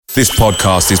This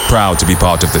podcast is proud to be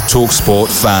part of the TalkSport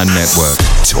Fan Network.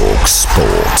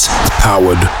 TalkSport.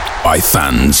 Powered by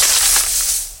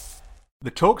fans.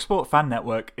 The TalkSport Fan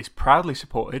Network is proudly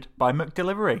supported by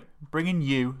McDelivery, bringing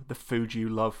you the food you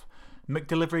love.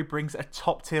 McDelivery brings a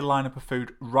top-tier lineup of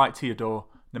food right to your door.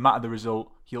 No matter the result,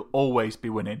 you'll always be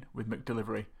winning with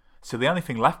McDelivery. So the only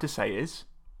thing left to say is,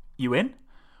 you in?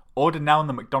 Order now on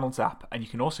the McDonald's app, and you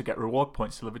can also get reward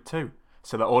points delivered too.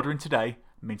 So that ordering today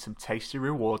means some tasty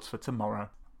rewards for tomorrow.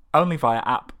 Only via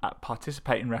app at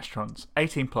participating restaurants.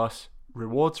 18 plus.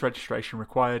 Rewards registration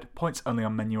required. Points only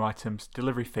on menu items.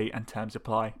 Delivery fee and terms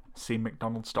apply. See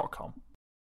mcdonalds.com.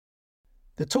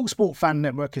 The TalkSport Fan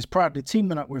Network is proudly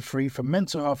teaming up with Free for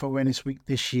Mental Health Awareness Week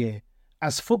this year.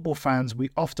 As football fans, we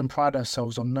often pride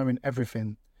ourselves on knowing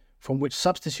everything, from which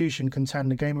substitution can turn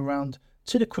the game around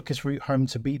to the quickest route home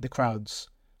to beat the crowds.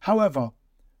 However,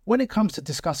 when it comes to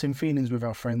discussing feelings with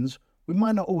our friends, we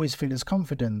might not always feel as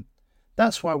confident.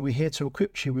 That's why we're here to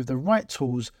equip you with the right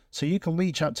tools so you can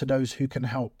reach out to those who can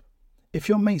help. If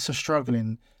your mates are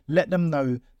struggling, let them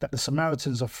know that the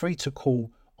Samaritans are free to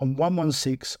call on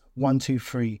 116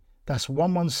 123. That's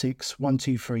 116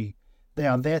 123. They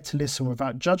are there to listen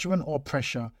without judgment or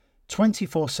pressure,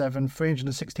 24/7,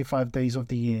 365 days of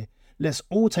the year. Let's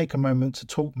all take a moment to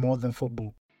talk more than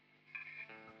football.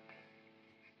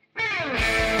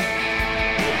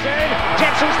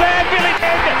 Jepson's there, Billy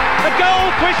in, the goal,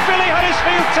 Chris Billy,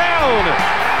 Huddersfield Town.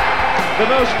 The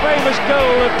most famous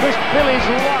goal of Chris Billy's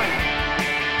life.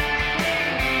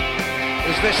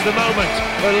 Is this the moment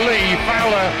for Lee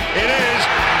Fowler? It is.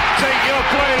 Take your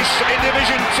place in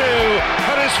Division 2,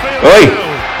 Huddersfield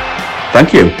Town.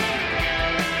 Thank you.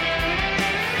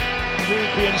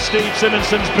 Champion Steve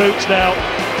Simonson's boots now.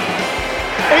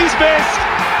 He's missed.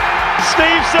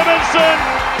 Steve Simonson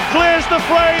clears the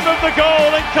frame of the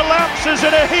goal and collapses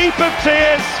in a heap of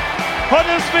tears.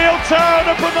 Huddersfield Town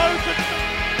are promoted.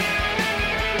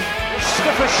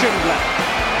 Mustafa Schindler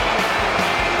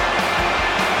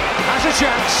has a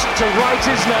chance to write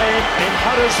his name in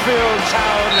Huddersfield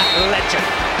Town legend.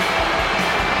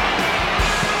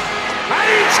 And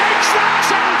he takes that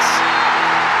chance!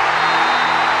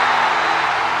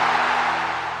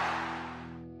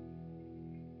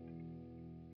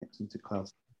 Into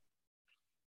class.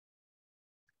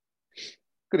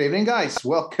 Good evening, guys.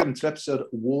 Welcome to episode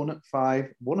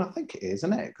 151, I think it is,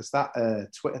 isn't it? Because that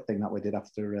Twitter thing that we did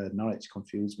after Norwich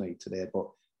confused me today.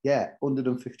 But yeah,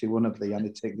 151 of the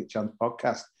Andy Take the Chance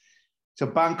podcast. It's a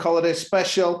bank holiday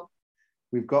special.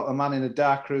 We've got a man in a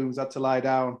dark room who's had to lie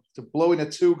down to blow in a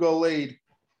 2-goal lead.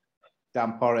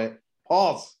 Dan Porritt.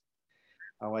 Pause.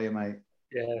 How are you, mate?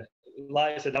 Yeah,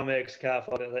 lights are down makes car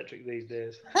afford electric these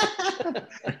days.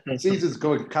 Season's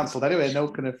going cancelled anyway. No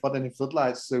one can afford any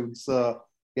floodlights soon. So,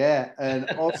 yeah. And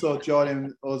also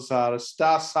joining us are a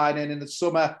star signing in the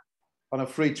summer on a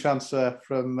free transfer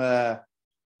from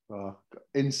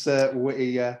insert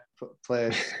witty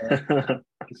players.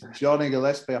 Johnny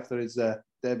Gillespie after his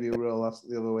debut role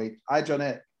the other week. Hi, Johnny.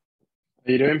 How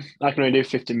you doing? I can only do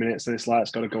 15 minutes and this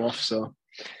light's got to go off, so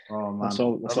that's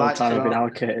all the time I've been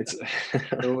allocated.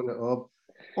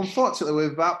 Unfortunately,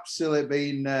 we've absolutely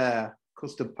been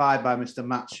custard pied by Mr.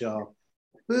 Matt Shaw.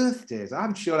 Birthdays.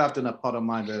 I'm sure I've done a pod on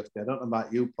my birthday. I don't know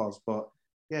about you, Poz, but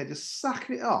yeah, just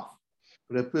sacking it off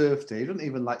for a birthday. You don't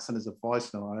even send us a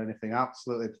voice note or anything.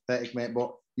 Absolutely pathetic, mate.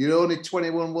 But you're only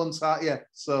 21 once, aren't you?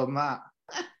 So, Matt,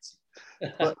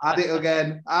 but add it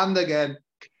again and again.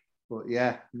 But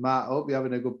yeah, Matt, I hope you're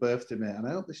having a good birthday, mate. And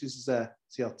I hope this is to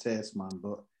your taste, man.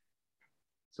 But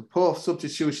it's a poor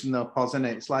substitution, though, Poz, isn't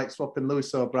it? It's like swapping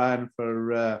Lewis O'Brien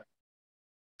for...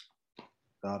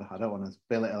 God, I don't want to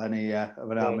belittle any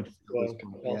of an army. You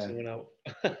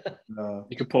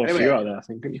could pull a few out there, I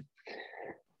think, couldn't you?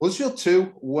 Huddersfield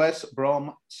 2, West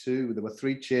Brom 2. There were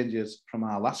 3 changes from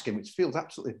our last game, which feels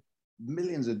absolutely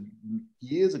millions of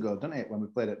years ago, doesn't it, when we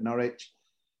played at Norwich.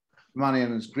 Manny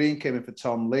Evans Green came in for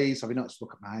Tom Lee. So have you not just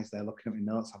look at my eyes there, looking at my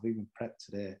notes? I've even prepped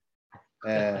today.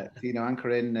 Dino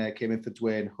Anchorin came in for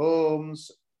Dwayne Holmes.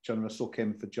 John Russell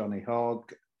came in for Johnny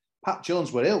Hogg. Pat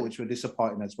Jones were ill, which were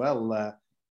disappointing as well.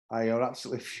 I are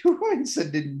absolutely furious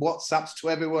sending WhatsApps to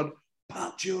everyone.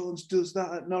 Pat Jones does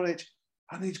that at Norwich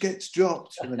and he gets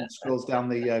dropped. And then it scrolls down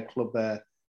the club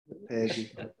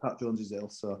page. Pat Jones is ill.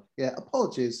 So, yeah,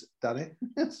 apologies, Danny.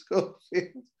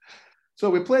 So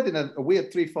we played in a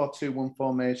weird 3-4-2-1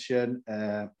 formation.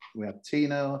 We had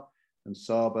Tino and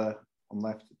Sorba on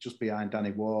left, just behind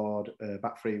Danny Ward.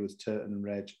 Back three was Turton,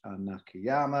 Reg and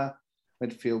Nakayama.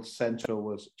 Midfield central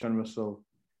was John Russell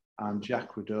and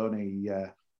Jack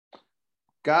Rudoni.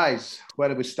 Guys, where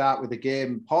do we start with the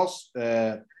game? Pause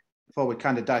before we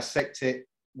kind of dissect it.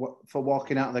 for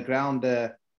walking out of the ground.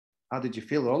 How did you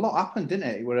feel? A lot happened, didn't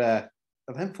it? It was an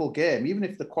eventful game, even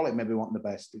if the quality maybe wasn't the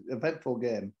best. Eventful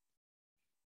game.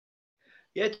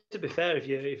 Yeah, to be fair, if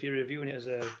you're reviewing it as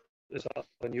a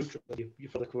neutral, you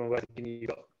probably come away thinking you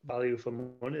got value for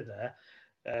money there.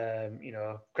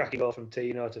 Cracking goal from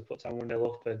Tino to put Town 1-0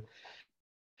 up, and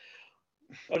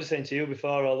I was just saying to you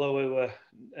before, although we were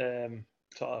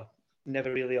sort of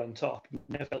never really on top,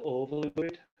 never felt overly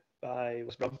worried by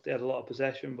West Brom. They had a lot of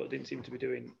possession, but didn't seem to be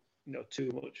doing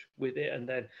too much with it. And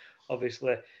then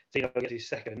obviously Tino gets his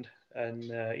second, and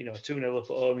 2-0 up at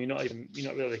home. You're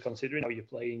not really considering how you're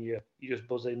playing. You're just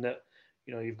buzzing that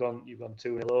you've gone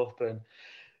 2-0 up, and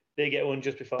they get one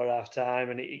just before half time,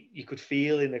 and you could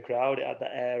feel in the crowd it had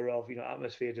that air of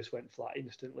atmosphere just went flat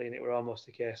instantly, and it were almost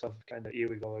a case of kind of here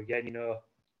we go again.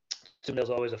 2-0's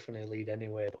always a funny lead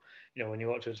anyway, but when you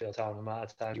watch Huddersfield Town, no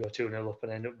matter times you go 2-0 up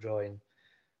and end up drawing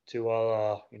 2-2,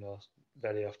 or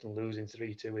very often losing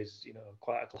 3-2 is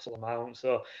quite a colossal amount.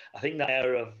 So I think that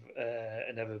air of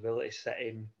inevitability set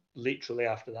in literally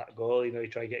after that goal. You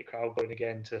try to get a crowd going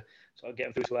again to sort of get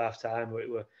them through to half time, but it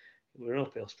were an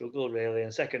uphill struggle really.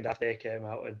 And second half they came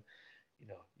out and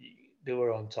they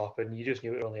were on top, and you just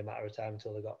knew it was only a matter of time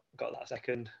until they got that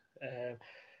second.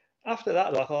 After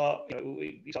that, though, I thought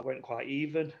it went quite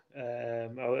even.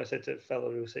 I said to the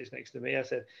fellow who sits next to me, I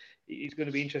said it's going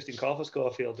to be interesting call for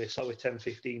Schofield this with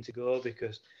 10-15 to go,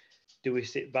 because do we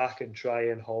sit back and try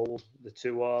and hold the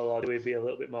 2-2, or do we be a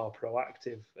little bit more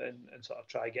proactive and sort of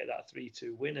try and get that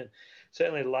 3-2 win? And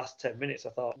certainly the last 10 minutes, I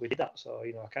thought we did that. So,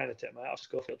 I kind of take my hat off to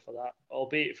Schofield for that,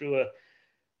 albeit through a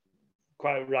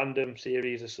quite random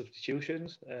series of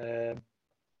substitutions.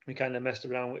 We kind of messed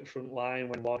around with front line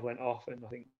when Ward went off, and I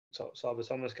think Sorba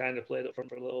Thomas kind of played up front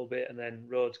for a little bit, and then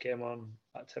Rhodes came on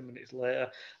about 10 minutes later.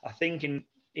 I think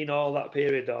in all that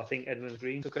period, though, I think Edmund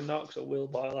Green took a knock, so Will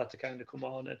Boyle had to kind of come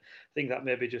on, and I think that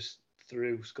maybe just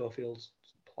threw Schofield's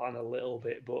plan a little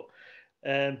bit. But,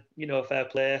 fair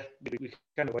play, we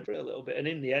kind of went for it a little bit, and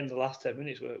in the end, the last 10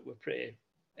 minutes were pretty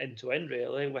end-to-end,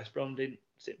 really. West Brom didn't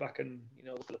sit back and,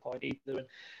 look at the point either, and,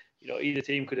 either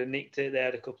team could have nicked it. They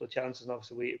had a couple of chances, and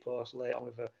obviously we post late on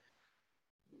with a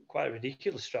quite a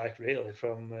ridiculous strike, really,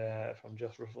 from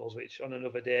Josh Ruffles, which on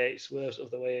another day it swerves the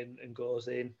other way and goes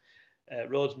in.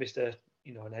 Rhodes missed an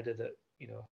header that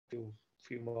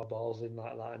few more balls in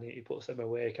like that, and he puts them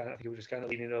away. He was just kind of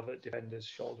leaning over the defender's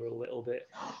shoulder a little bit.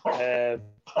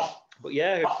 But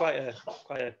yeah, quite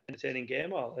a entertaining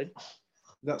game all in.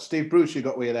 That Steve Bruce you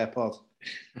got with you there, Paul?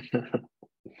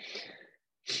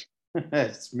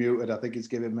 It's muted. I think he's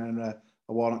giving him a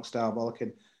Warnock style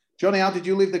bollocking. Johnny, how did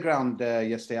you leave the ground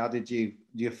yesterday? How did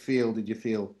you feel? Did you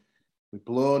feel we'd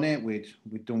blown it? We'd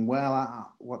done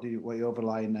well? What are your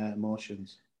overlying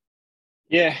emotions?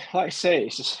 Yeah, like I say,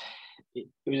 it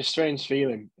was a strange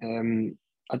feeling.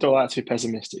 I don't like to be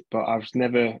pessimistic, but I was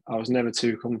never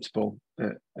too comfortable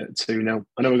at 2-0.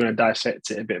 I know we're going to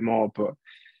dissect it a bit more, but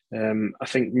I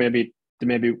think maybe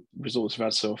results we've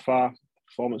had so far,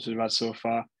 performances we've had so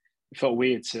far, it felt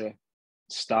weird to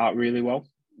start really well.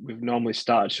 We've normally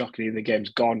started shocking, either the game's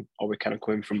gone or we're kind of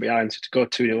coming from behind. So to go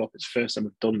 2-0 up, it's the first time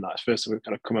we've done that. It's the first time we've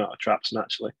kind of come out of traps and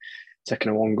actually taken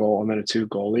a 1-goal and then a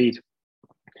 2-goal lead.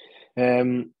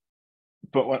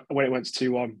 But when it went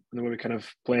to 2-1, and the way we kind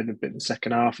of played a bit in the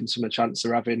second half and some of the chances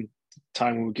we're having,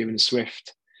 time we were giving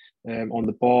Swift on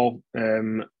the ball,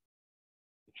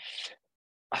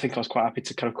 I think I was quite happy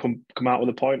to kind of come out with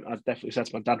a point. I definitely said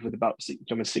to my dad with about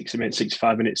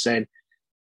 65 minutes saying,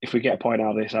 if we get a point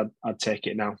out of this, I'd take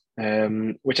it now.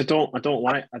 Which I don't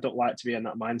like. I don't like to be in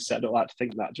that mindset. I don't like to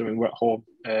think that during we're at home.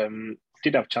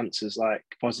 Did have chances, like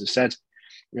Pos said.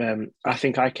 I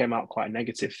think I came out quite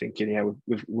negative, thinking, yeah,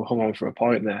 we've hung on for a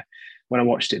point there. When I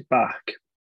watched it back,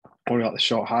 when we got the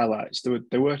short highlights,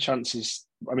 there were chances.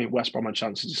 I mean, West Brom had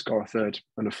chances to score a third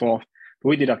and a fourth, but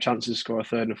we did have chances to score a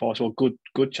third and a fourth. So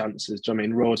good chances. I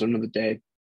mean, Rhodes another day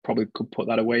probably could put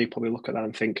that away. Probably look at that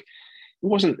and think, it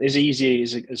wasn't as easy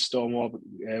as Stonewall.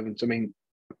 I mean,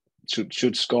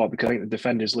 should score, because I think the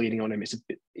defender's leaning on him.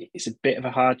 It's a bit of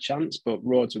a hard chance, but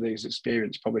Rhodes with his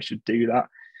experience probably should do that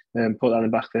and put that in the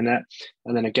back of the net.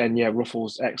 And then again, yeah,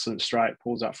 Ruffles excellent strike,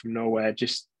 pulls out from nowhere,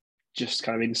 just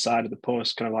kind of inside of the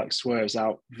post, kind of like swerves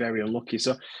out. Very unlucky.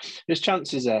 So there's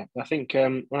chances there. I think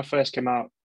when I first came out,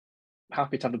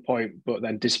 happy to have the point, but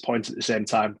then disappointed at the same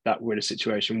time that we're in a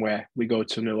situation where we go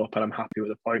 2-0 up and I'm happy with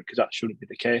the point, because that shouldn't be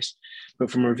the case.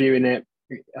 But from reviewing it,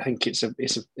 I think it's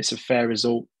a fair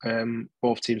result.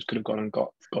 Both teams could have gone and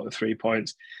got the 3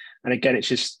 points. And again, it's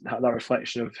just that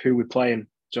reflection of who we're playing.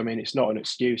 So I mean, it's not an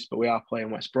excuse, but we are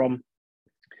playing West Brom.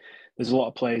 There's a lot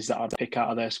of players that I'd pick out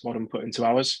of their squad and put into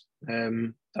ours.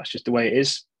 that's just the way it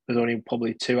is. There's only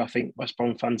probably two I think West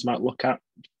Brom fans might look at,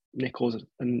 Nichols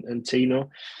and Tino,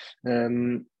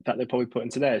 that they probably put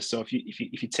into theirs. So if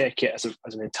you take it as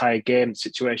an entire game, the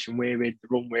situation we're in, the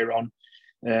run we're on,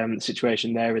 the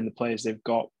situation they're in, the players they've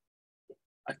got,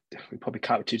 we probably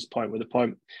can't choose a point with a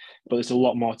point, but there's a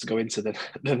lot more to go into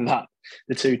than that.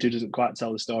 The 2-2 doesn't quite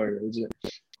tell the story, does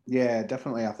it? Yeah,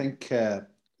 definitely. I think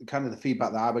kind of the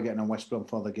feedback that I was getting on West Brom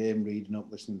for the game, reading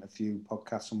up, listening to a few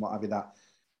podcasts and what have you, that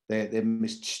they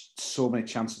missed so many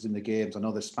chances in the games. I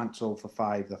know they spanked all for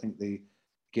 5, I think the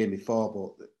game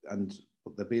before,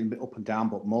 but they've been a bit up and down,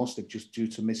 but mostly just due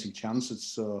to missing chances.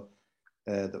 So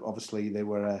obviously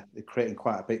they're creating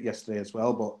quite a bit yesterday as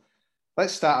well. But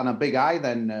let's start on a big eye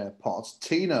then, Potts.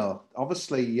 Tino,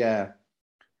 obviously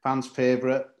fans'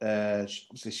 favourite.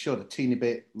 Obviously showed a teeny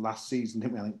bit last season,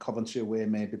 didn't we? I think Coventry away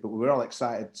maybe, but we were all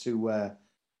excited to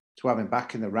have him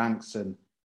back in the ranks. And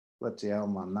bloody hell,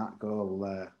 man, that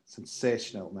goal,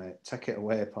 sensational, mate. Take it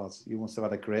away, Potts. You must have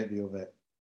had a great view of it.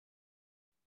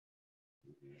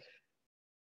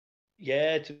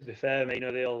 Yeah, to be fair, mate,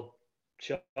 they all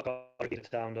shot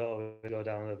down, we go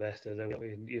down the best of them.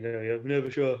 You've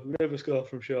never score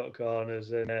from short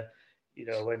corners, and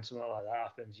when something like that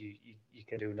happens, you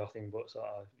can do nothing but sort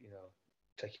of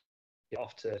take it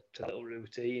off to a little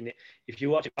routine. If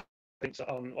you watch it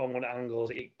on one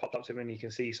angles, it popped up to him and you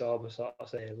can see Sorba sort of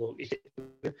say, "Look,"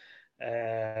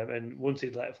 and once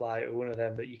he'd let fly at one of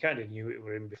them, but you kind of knew it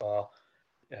were him before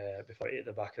it hit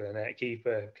the back of the net.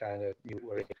 Keeper kind of knew it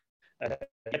were him.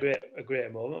 A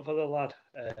great moment for the lad.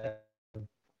 And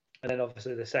then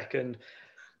obviously the second,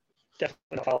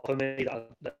 definitely not foul for me.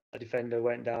 That the defender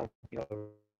went down,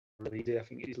 really easy. I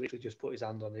think he's literally just put his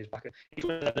hand on his back.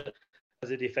 As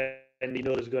a defender, you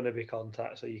know there's going to be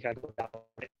contact, so you can't go down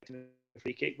a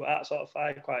free kick. But that sort of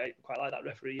fight, quite like that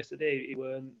referee yesterday. He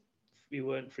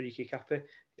weren't free kick happy.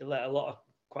 He let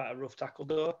quite a rough tackle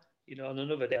go. On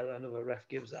another day, another ref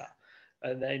gives that.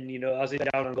 And then, as he's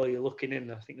down on goal, you're looking in.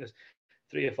 I think there's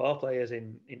 3 or 4 players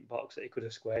in box that he could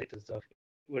have squared it. So it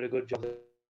would a good job that,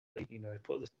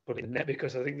 put it in the net,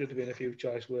 because I think there'd have been a few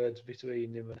choice words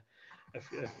between him and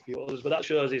a few others. But that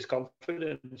shows his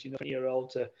confidence,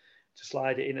 20-year-old to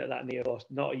slide it in at that near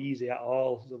post. Not easy at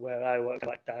all. Where I work,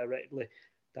 like directly,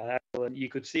 diagonal, and you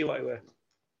could see what we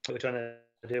were trying to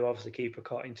do. Obviously, keeper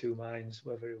caught in 2 minds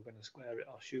whether he was going to square it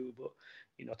or shoot, but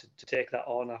to take that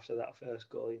on after that first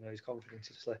goal, his confidence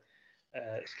is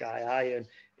sky high, and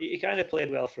he kind of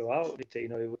played well throughout. He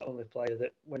was the only player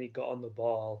that, when he got on the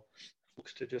ball,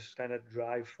 looks to just kind of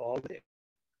drive forward,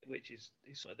 which is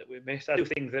something that we missed. I do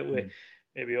think that we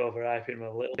maybe overhyping him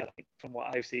a little bit. I think from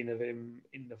what I've seen of him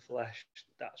in the flesh,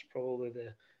 that's probably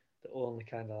the only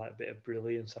kind of like bit of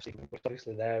brilliance I've seen. But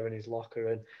obviously there in his locker,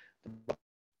 and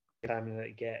the time that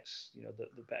he gets,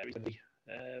 the better he's going to be.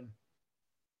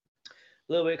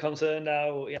 A little bit concerned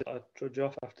now he had to trudge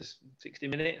off after 60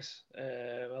 minutes.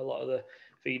 A lot of the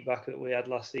feedback that we had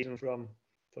last season from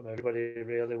everybody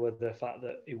really was the fact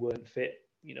that he weren't fit.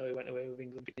 He went away with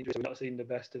England injuries. We've not seen the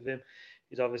best of him.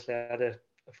 He's obviously had a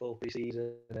full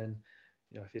pre-season, and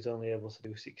if he's only able to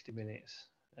do 60 minutes,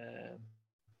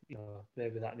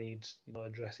 maybe that needs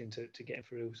addressing to get him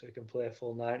through so he can play a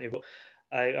full 90. But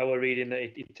I was reading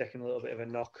that he'd taken a little bit of a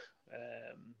knock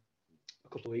a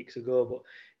couple of weeks ago, but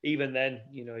even then,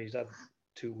 he's had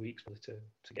 2 weeks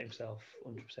to get himself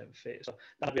 100% fit. So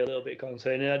that'd be a little bit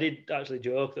concerning. I did actually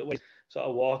joke that when sort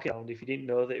of walking around, if you didn't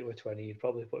know that he was 20, you'd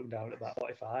probably put him down at about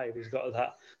 45. He's got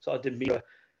that sort of demeanour.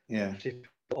 Yeah.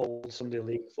 Old Sunday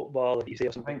league football, and you see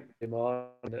something more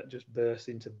that just bursts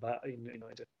into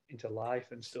life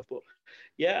and stuff. But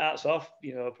yeah, hats off.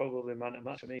 Probably man to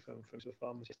match for me from his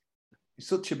performance. He's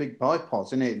such a big boy,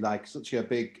 Potts, isn't it? Like such a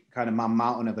big kind of man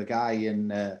mountain of a guy,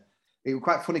 and it was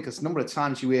quite funny because a number of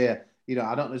times you hear,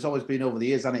 there's always been over the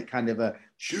years, and it kind of a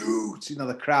shoot,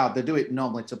 the crowd, they do it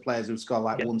normally to players who score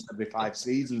like once every 5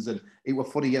 seasons, and it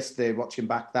was funny yesterday watching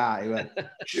back that, it went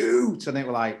shoot, and it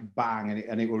was like bang,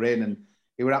 and it were in, and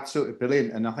it were absolutely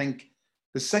brilliant. And I think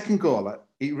the second goal,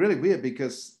 it really weird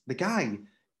because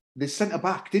the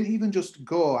centre-back didn't even just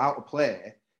go out of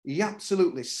play, he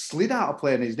absolutely slid out of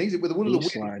play on his knees. It was one of the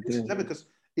weirdest ever, because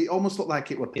it almost looked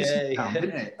like it were pissing down,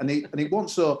 didn't it? And it wasn't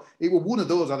so. It was one of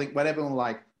those, I think, where everyone was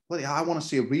like, "Bloody, I want to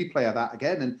see a replay of that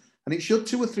again." And it showed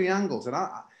 2 or 3 angles, and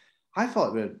I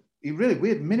thought it really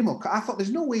weird, minimal. I thought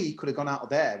there's no way he could have gone out of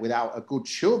there without a good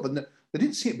shove, and there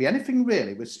didn't seem to be anything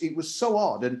really. It was so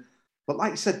odd. But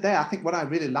like you said there, I think what I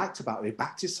really liked about it, he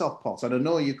backed himself, Potts. And I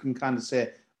know you can kind of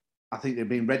say, I think they'd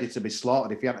been ready to be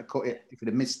slaughtered if he hadn't cut it, if he'd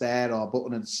have missed there or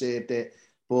Button had saved it.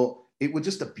 But it was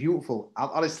just a beautiful.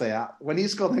 Honestly, when he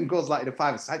scored them goals like in the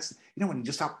 5 sides, when he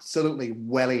just absolutely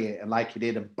welly it and like he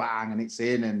did, and bang, and it's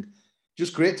in, and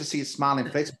just great to see his smiling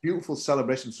face. Beautiful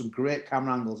celebration. Some great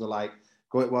camera angles are like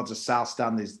going towards the south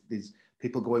stand. There's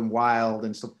people going wild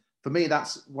and stuff. For me,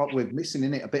 that's what we're missing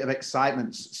in it. A bit of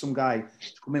excitement. Some guy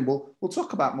to come in. We'll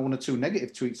talk about one or two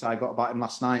negative tweets I got about him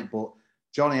last night. But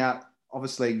Johnny,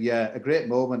 obviously, a great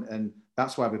moment, and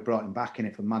that's why we brought him back in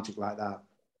it for magic like that.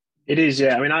 It is,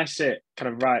 yeah. I mean, I sit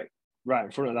kind of right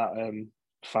in front of that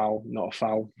foul, not a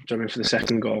foul, jumping for the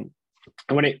second goal.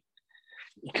 And when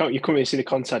you can't really see the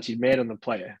contact he'd made on the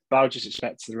player, but I would just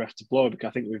expect the ref to blow, because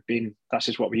I think that's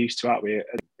just what we're used to, aren't we?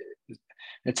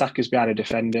 Attackers behind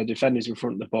a defender's in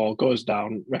front of the ball, goes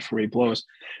down, referee blows.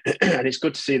 And it's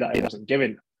good to see that he hasn't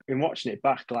given. I've been watching it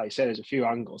back, like you said, there's a few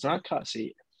angles, and I can't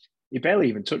see, he barely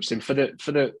even touched him. For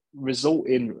the result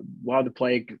in while the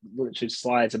player literally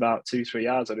slides about 2-3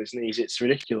 yards on his knees, it's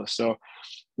ridiculous. So,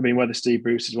 I mean, whether Steve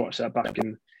Bruce has watched that back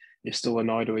and is still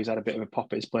annoyed, or he's had a bit of a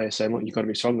pop at his player saying, look, you've got to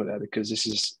be stronger there, because this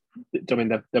is, I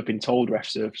mean, they've been told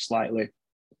refs have slightly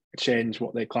changed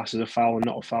what they class as a foul and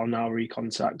not a foul now,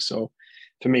 re-contact. So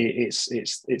for me, it's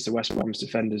the West Brom's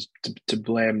defenders to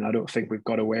blame. And I don't think we've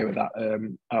got away with that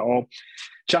at all.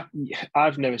 Jack,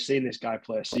 I've never seen this guy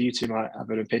play, so you two might have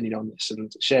an opinion on this.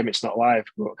 And shame it's not live.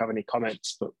 We won't have any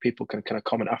comments, but people can kind of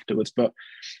comment afterwards. But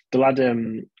the lad,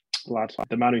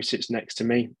 the man who sits next to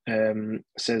me,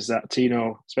 says that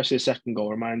Tino, especially the second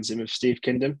goal, reminds him of Steve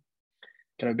Kingdom.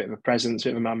 Kind of a bit of a presence,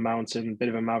 bit of a man mountain, bit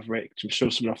of a maverick, to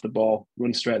shove someone off the ball,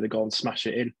 run straight at the goal and smash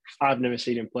it in. I've never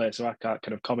seen him play, so I can't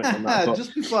kind of comment on that. But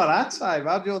just before our time,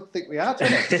 how do you think we are?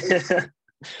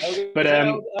 But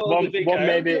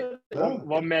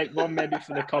one maybe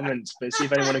for the comments, but see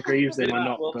if anyone agrees with him or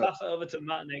not. We'll pass it over to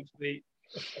Matt next week.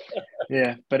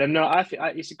 Yeah, but no, I think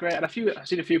it's a great. And I've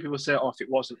seen a few people say, "Oh, if it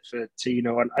wasn't for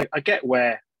Tino," and I get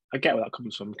where that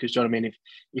comes from, because, you know what I mean,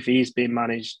 if he's being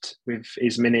managed with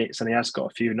his minutes and he has got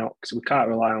a few knocks, we can't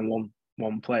rely on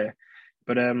one player.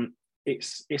 But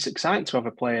it's exciting to have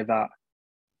a player that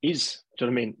is, do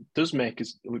you know what I mean, does make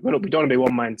us. We don't want to be a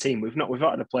one-man team. We've not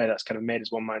had a player that's kind of made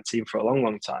us one-man team for a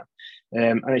long time,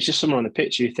 and it's just someone on the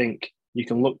pitch you think you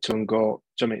can look to and go,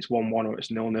 do you know what I mean, it's 1-1 or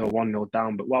it's 0-0, 1-0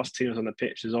 down. But whilst Tino's on the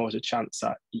pitch, there's always a chance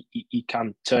that he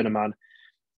can turn a man,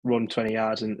 run 20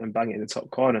 yards and bang it in the top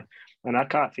corner. And I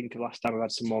can't think of the last time I've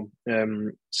had someone,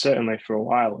 certainly for a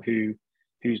while,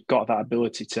 who's got that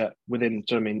ability to, within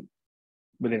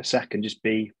a second, just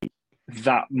be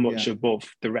that much above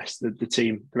the rest of the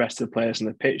team, the rest of the players on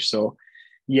the pitch. So,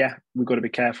 yeah, we've got to be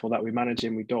careful that we manage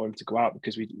him. We don't want him to go out,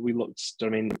 because we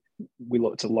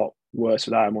looked a lot worse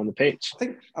without him on the pitch. I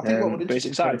think what would it's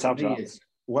exciting to have that is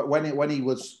when he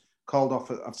was called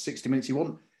off at 60 minutes, he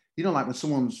wouldn't, like when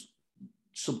someone's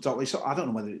subbed out. So I don't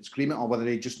know whether it's agreement or whether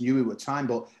they just knew it at time,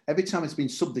 but every time it's been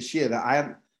subbed this year that I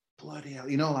haven't, bloody hell,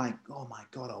 like, oh my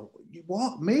God,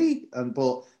 what, me?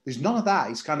 But there's none of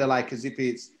that. It's kind of like as if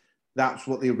that's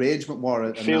what the arrangement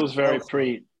was. It feels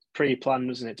very pre-planned,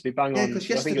 doesn't it? To be bang on.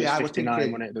 Because I think it was 59,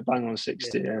 thinking, wasn't it? But bang on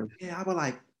 60. Yeah, I was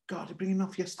like, God, they're bringing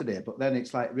off yesterday, but then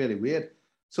it's like really weird.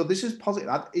 So this is positive.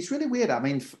 It's really weird. I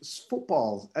mean,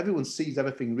 football, everyone sees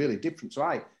everything really different. So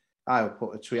I would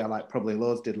put a tweet, like probably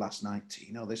loads did last night,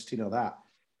 Tino this, Tino that.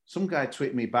 Some guy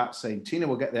tweeted me back saying, Tino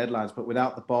will get the headlines, but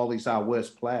without the ball, he's our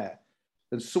worst player.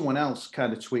 And someone else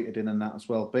kind of tweeted in that as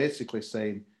well, basically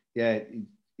saying, yeah,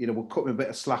 we'll cut him a bit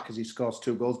of slack as he scores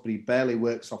 2 goals, but he barely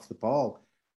works off the ball.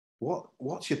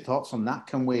 What's your thoughts on that?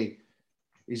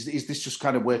 Is this just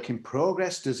kind of work in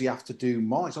progress? Does he have to do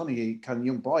more? He's only a kind of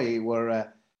young boy.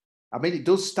 It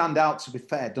does stand out, to be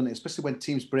fair, doesn't it? Especially when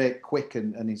teams break quick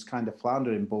and he's kind of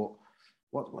floundering. But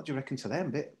what do you reckon to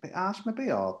them? Bit harsh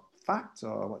maybe, or fact,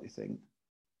 or what do you think?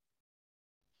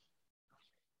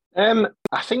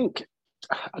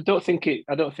 I don't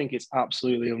think it's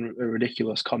absolutely a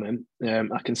ridiculous comment.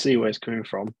 I can see where it's coming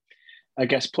from. I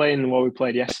guess playing what we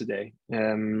played yesterday,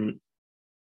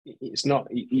 it's not.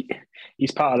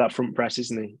 He's part of that front press,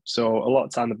 isn't he? So a lot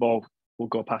of time the ball will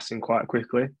go past him quite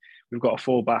quickly. We've got a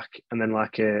full back and then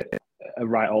like a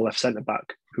right or left centre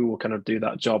back who will kind of do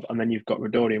that job, and then you've got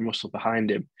Rodoni and Russell behind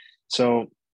him. So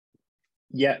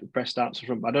yeah, press starts from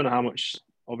front. But I don't know how much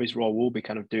of his role will be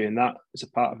kind of doing that as a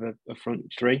part of a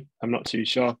front three. I'm not too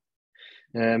sure.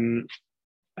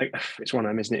 It's one of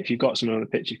them, isn't it? If you've got someone on the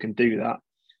pitch, you can do that.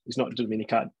 It's not, doesn't mean he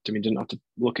can't. I mean, doesn't have to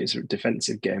look at his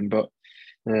defensive game, but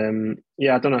I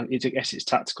don't know. I guess it's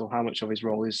tactical. How much of his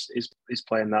role is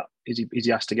playing that? Is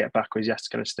he has to get back, or is he has to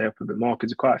kind of stay up a bit more?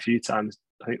 Because quite a few times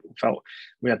I think we felt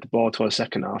we had the ball towards the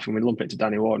second half and we lump it to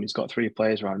Danny Ward, and he's got 3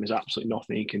 players around him. There's absolutely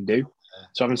nothing he can do.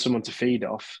 So having someone to feed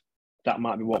off, that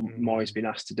might be what Moyes been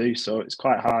asked to do. So it's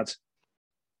quite hard.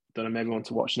 Don't know, maybe want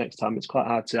to watch next time. It's quite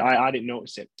hard to. I didn't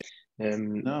notice it.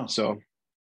 No. So.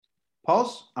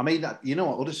 Pause. I mean, you know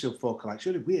what Huddersfield folk are like. It's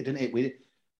really weird, isn't it?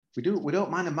 We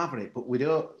don't mind a Maverick, but we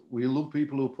love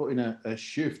people who put in a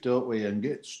shift, don't we, and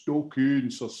get stuck in.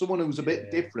 So someone who's a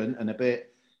bit different and a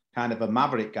bit kind of a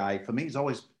Maverick guy, for me, has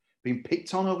always been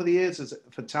picked on over the years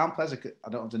for town players. I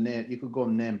don't have to name. You could go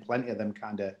and name plenty of them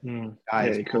kind of guys.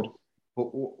 Yeah, you could.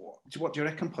 But what do you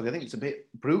reckon, Paul? I think it's a bit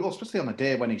brutal, especially on a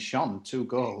day when he's shone 2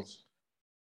 goals.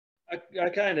 I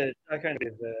kind of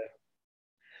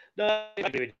no, I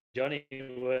agree with Johnny.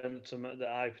 Weren't something that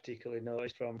I particularly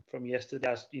noticed from yesterday.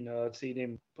 I'd seen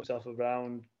him put himself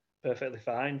around perfectly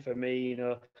fine. For me,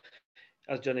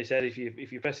 as Johnny said, if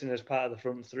you're pressing as part of the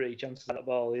front three, chances that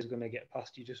ball is going to get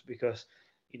past you just because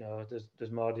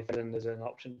there's more defence and there's an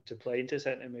option to play into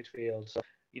centre midfield. So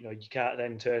you can't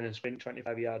then turn and sprint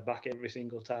 25 yards back every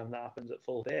single time that happens at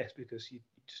full pace because you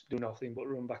just do nothing but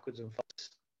run backwards and forwards.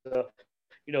 So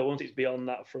once it's beyond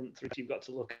that front three, you've got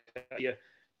to look at your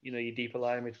deeper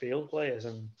line midfield players,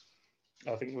 and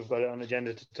I think we've got it on the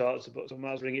agenda to talk about.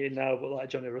 Someone else bring it in now, but like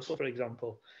Johnny Russell, for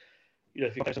example,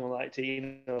 if you get someone like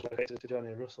Tino to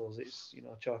Johnny Russell's, it's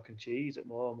chalk and cheese at the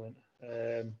moment.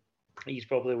 He's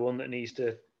probably one that needs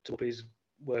to up his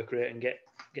work rate and get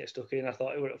stuck in. I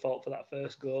thought he were at fault for that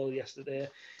first goal yesterday.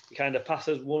 He kind of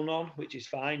passes one on, which is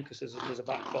fine because there's a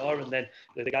back four, and then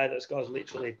the guy that scores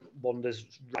literally wanders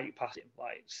right past him,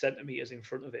 like centimetres in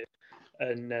front of him.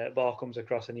 And ball comes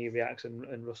across and he reacts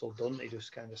and Russell doesn't. He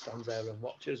just kind of stands there and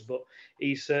watches. But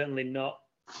he's certainly not,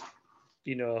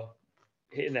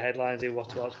 hitting the headlines he was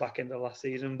towards back end of last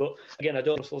season. But again, I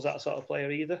don't know if Russell's that sort of player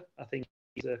either. I think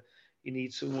he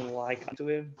needs someone like that to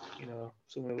him.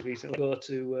 Someone who recently go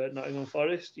to Nottingham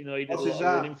Forest. He did a lot of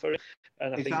running for it.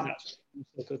 And I think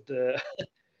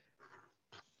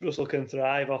Russell can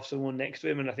thrive off someone next to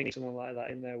him, and I think someone like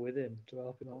that in there with him to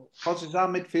help him out. How's is our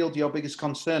midfield your biggest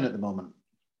concern at the moment?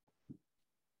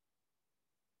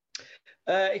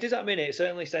 It is at the minute,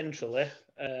 certainly centrally.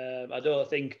 I don't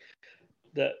think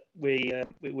that we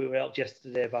were helped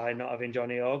yesterday by not having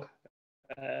Johnny Ogg.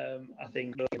 I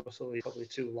think Russell is probably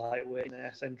too lightweight in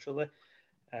there centrally.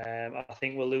 I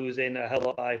think we're losing a hell of a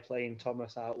lot by playing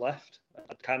Thomas out left.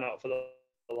 I cannot for the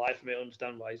life of me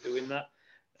understand why he's doing that.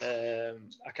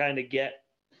 I kind of get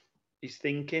his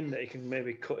thinking that he can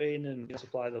maybe cut in and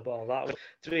supply the ball that way.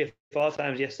 3 or 4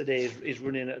 times yesterday he's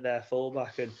running at their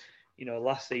fullback, and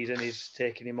last season he's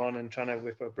taking him on and trying to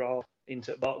whip a ball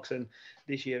into the box, and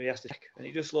this year he has to check, and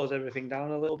it just slows everything down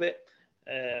a little bit.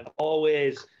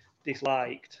 Always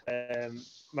disliked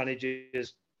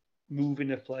managers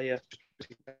moving a player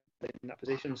in that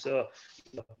position. So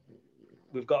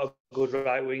we've got a good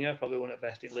right winger, probably one of the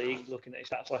best in the league, looking at his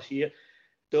stats last year.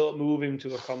 Don't move him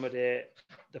to accommodate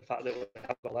the fact that we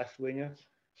have a left winger.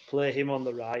 Play him on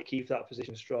the right, keep that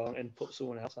position strong, and put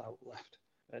someone else out left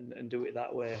and do it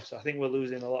that way. So I think we're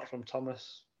losing a lot from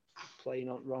Thomas playing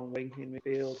on wrong wing in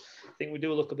midfield. I think we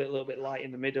do look a little bit light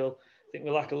in the middle. I think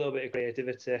we lack a little bit of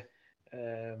creativity.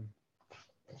 So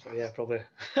yeah, probably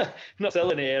not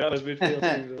selling it here. I was midfield.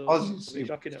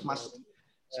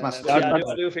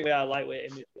 I do think we are lightweight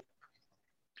in midfield.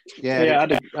 Yeah,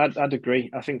 I'd agree.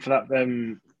 I think for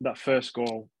that first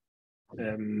goal,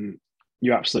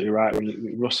 you're absolutely right.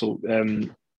 When Russell,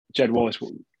 Jed Wallace,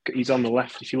 he's on the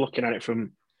left. If you're looking at it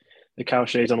from the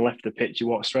cowshed, he's on the left of the pitch. You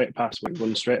walk straight past,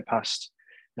 run straight past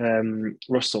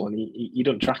Russell, and you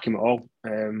don't track him at all.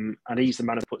 And he's the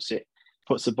man who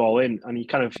puts the ball in, and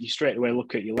you straight away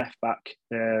look at your left back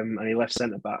and your left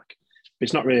centre back. But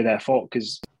it's not really their fault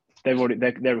because they're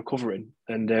recovering,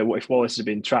 and what if Wallace has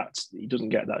been trapped? He doesn't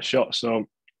get that shot. So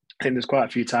I think there's quite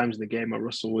a few times in the game where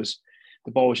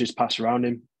the ball was just passed around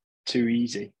him too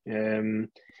easy.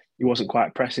 He wasn't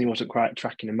quite pressing, he wasn't quite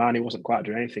tracking a man, he wasn't quite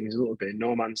doing anything. He's a little bit in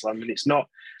no man's land, and it's not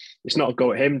a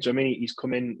go at him. Do you know what I mean? He's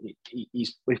come in,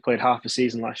 we've played half a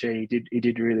season last year. He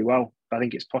did really well. But I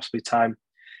think it's possibly time.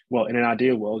 Well, in an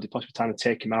ideal world, it's possibly time to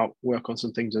take him out, work on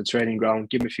some things on the training ground,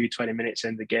 give him a few 20 minutes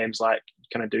in the games like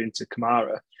kind of doing to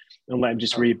Kamara, and let him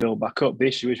just rebuild back up. The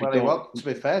issue is to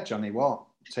be fair, Johnny,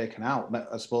 taken out?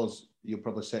 I suppose you'll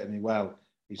probably say to me, well,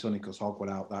 it's only because Hogg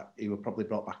went out that he was probably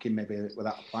brought back in maybe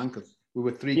without a plan, because we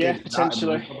were 3 games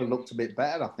potentially. And probably looked a bit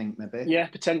better, I think, maybe. Yeah,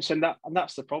 potentially, and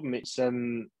that's the problem. It's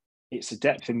the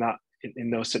depth in that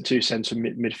in those 2 centre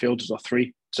midfielders or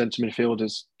 3 centre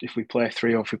midfielders. If we play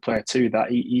 3 or if we play 2, that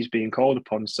he's being called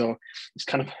upon. So it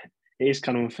is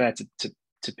kind of unfair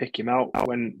to pick him out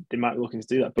when they might be looking to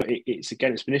do that. But it's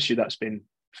been an issue that's been,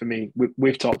 for me,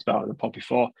 we've talked about it in the pod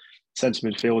before. Centre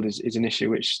midfield is an issue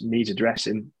which needs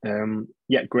addressing.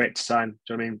 Great to sign.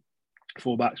 Do you know what I mean?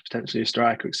 full-backs, potentially a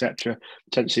striker, etc.,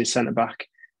 potentially a centre-back.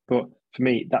 But for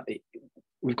me,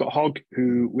 we've got Hogg,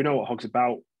 who we know what Hogg's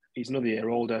about. He's another year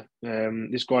older.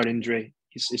 This groin injury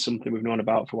is something we've known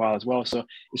about for a while as well. So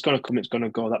it's going to come, it's going to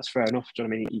go. That's fair enough. Do you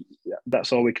know what I mean?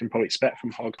 That's all we can probably expect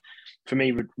from Hogg. For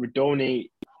me, Rudoni,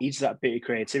 he's that bit of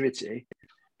creativity,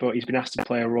 but he's been asked to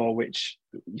play a role which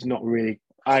he's not really.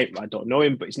 I don't know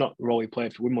him, but it's not the role he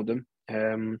played for Wimbledon.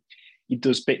 He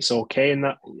does bits okay in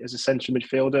that as a central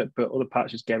midfielder, but other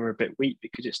parts just get him a bit weak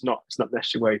because it's not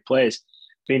necessarily where he plays.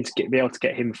 Be able to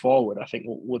get him forward, I think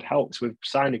would help. So we've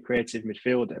signed a creative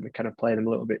midfielder and we're kind of playing him a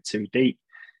little bit too deep.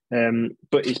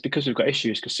 But it's because we've got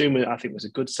issues. Kasuma, I think, was a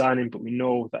good signing, but we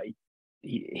know that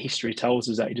history tells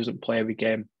us that he doesn't play every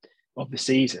game of the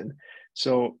season.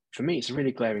 So for me, it's a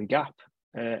really glaring gap,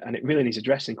 and it really needs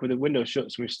addressing. With the window shut,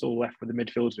 and we're still left with the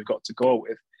midfielders we've got to go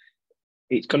with,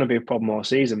 it's going to be a problem all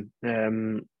season.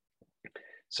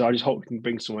 So I just hope we can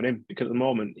bring someone in, because at the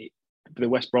moment, the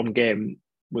West Brom game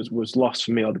was lost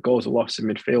for me, or the goals were lost in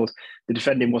midfield. The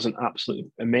defending wasn't absolutely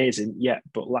amazing yet,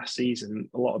 but last season,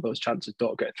 a lot of those chances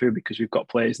don't get through because we've got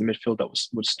players in the midfield that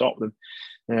would stop them.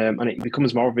 And it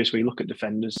becomes more obvious when you look at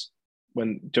defenders,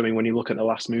 when you look at the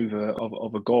last mover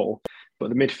of a goal. But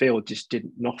the midfield just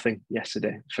did nothing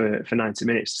yesterday for 90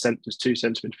 minutes. There's 2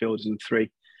 centre midfielders and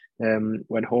 3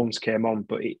 when Holmes came on.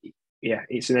 But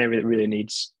it's an area that really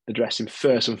needs addressing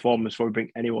first and foremost before we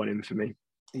bring anyone in, for me.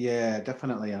 Yeah,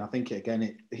 definitely. And I think, again,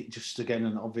 it just, again,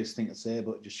 an obvious thing to say,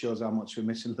 but it just shows how much we're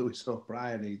missing Lewis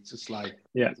O'Brien. He's just like,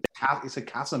 it's a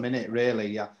chasm in it, really.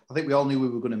 Yeah, I think we all knew we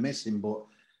were going to miss him, but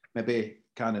maybe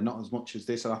kind of not as much as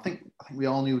this. And I think we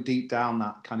all knew deep down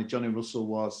that kind of Johnny Russell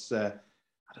was, I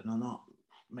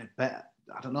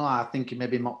think he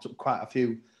maybe mopped up quite a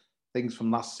few things from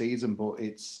last season, but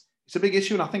it's a big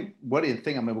issue. And I think worrying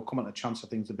thing, we'll come on to transfer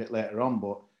things a bit later on,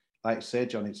 but like you say,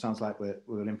 John, it sounds like we're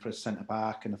in for a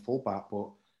centre-back and a full-back,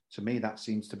 but to me, that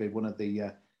seems to be one of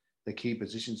the key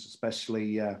positions,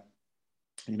 especially,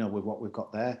 with what we've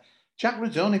got there. Jack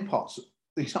Rudoni Potts,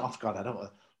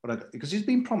 because he's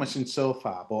been promising so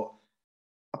far, but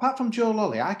apart from Joe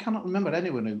Lolly, I cannot remember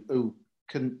anyone who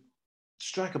can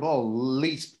strike a ball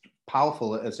least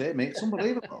powerful as him. It's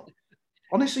unbelievable.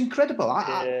 Honestly, incredible.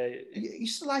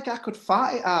 It's like I could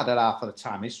fight it hard at half of the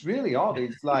time. It's really odd.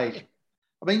 It's like...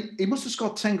 he must have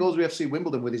scored 10 goals with FC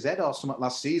Wimbledon with his head or something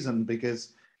last season,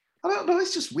 because, I don't know,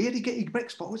 it's just weird. He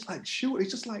breaks forwards like, shoot, he's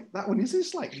just like that one. He's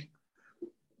just like,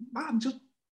 man, just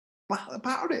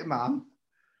batter it, man.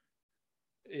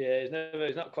 Yeah,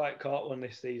 he's not quite caught one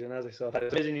this season, has he? So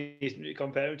it's amazing he's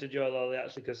comparing to Joe Lolly,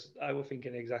 actually, because I was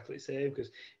thinking exactly the same,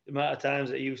 because the amount of times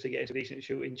that he used to get into a decent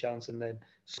shooting chance and then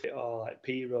spit or like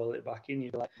P-roll it back in,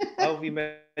 you're like, how have you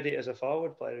made it as a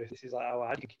forward player if this is like how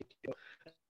hard you kick it?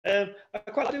 I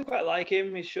do quite like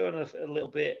him. He's shown a little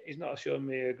bit. He's not shown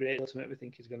me a great deal to make me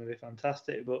think he's going to be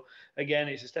fantastic. But again,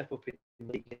 it's a step up in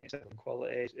league, it's up in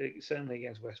quality. It's certainly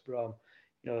against West Brom.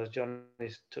 As John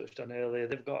has touched on earlier,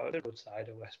 they've got a good side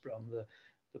of West Brom. They're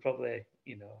probably,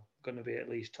 going to be at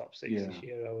least top 6 this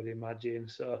year, I would imagine.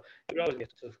 So it was always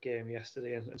a tough game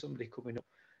yesterday, and somebody coming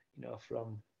up,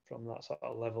 from that sort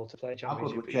of level to play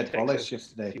Championship. Jed Wallace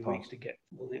yesterday. A few weeks to get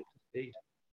fully up to speed.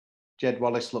 Jed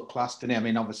Wallace looked class, didn't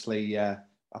he? Obviously, I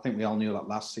think we all knew that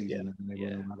last season, and they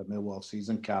had a Millwall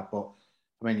season card. But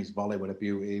his volley was a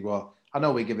beauty. Well, I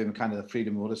know we give him kind of the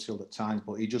freedom of Huddersfield at times,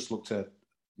 but he just looked a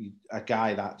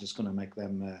guy that just going to make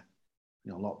them, a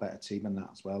lot better team than that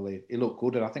as well. He looked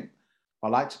good, and I think I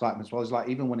liked about him as well. It's like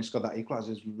even when he scored that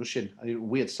equaliser, he was rushing. A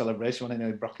weird celebration when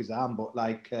he broke his arm, but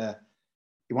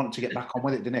he wanted to get back on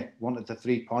with it, didn't he? He wanted the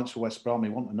 3 points for West Brom.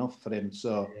 He wanted enough for him.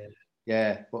 So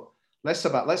but. Let's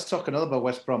talk another about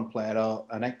West Brom player or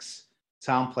an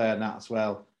ex-Town player and that as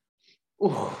well.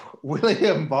 Ooh,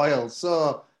 William Boyle.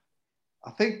 So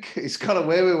I think he's got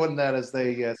away with one there, as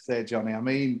they say, Johnny.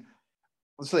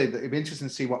 Obviously, it'd be interesting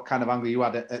to see what kind of angle you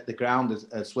had at the ground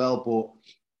as well. But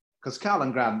because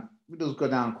Karlan Grant does go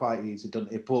down quite easy,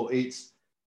 doesn't it? But it's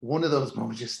one of those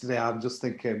moments yesterday. I'm just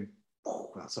thinking,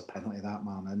 that's a penalty, that,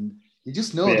 man. And you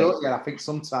just know, don't you? I think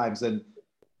sometimes, and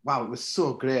wow, it was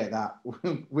so great that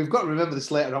we've got to remember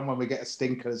this later on when we get a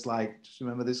stinker. It's like, just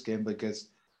remember this game because,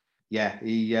 We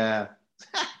had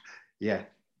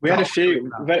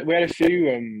a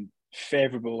few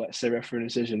favourable, let's say, referee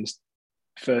decisions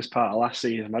first part of last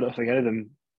season. I don't think any of them,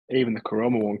 even the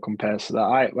Koroma one, compares to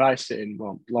that. I sit in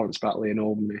Lawrence Batley and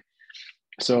Albany,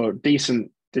 so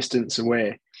decent distance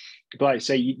away. But like I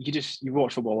say, you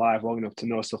watch football live long enough to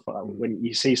know stuff like that. When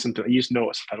you see something, you just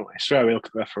notice a penalty. Straight away, look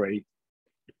at the referee.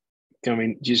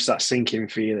 Just that sinking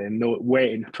feeling, no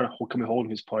waiting, trying to hold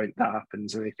his point. That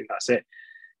happens, and I think that's it.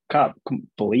 couldn't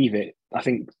believe it. I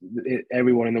think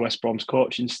everyone in the West Brom's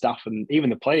coaching staff and even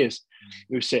the players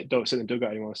who don't sit in the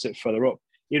dugout anymore, sit further up.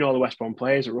 All the West Brom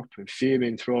players are up and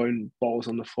fuming, throwing balls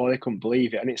on the floor. They couldn't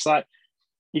believe it. And it's like,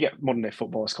 you get modern day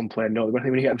footballers complaining, don't they?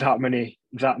 When you get that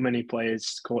many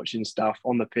players, coaching staff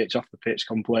on the pitch, off the pitch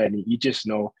complaining, you just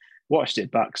know. Watched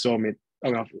it back, saw me. I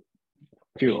have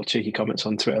a few little cheeky comments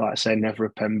on Twitter, like saying never a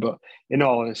pen. But in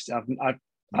all honesty,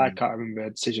 I can't remember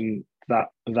a decision that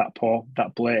poor,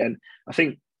 that blatant. I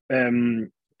think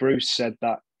Bruce said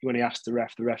that when he asked the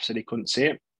ref said he couldn't see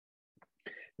it,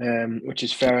 which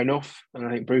is fair enough. And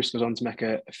I think Bruce goes on to make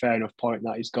a fair enough point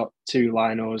that he's got two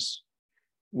linos,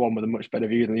 one with a much better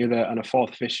view than the other, and a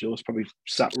fourth official is probably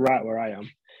sat right where I am.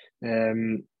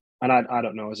 And I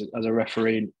don't know, as a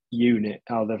referee unit,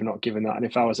 how they've not given that. And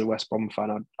if I was a West Brom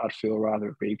fan, I'd feel rather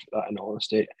aggrieved with that, in all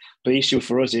honesty. But the issue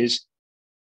for us is,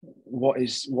 what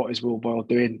is Will Boyle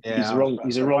doing? Yeah,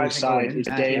 he's a wrong side. It's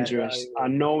dangerous. I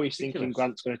know he's thinking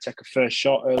Grant's going to take a first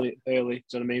shot early. Do you know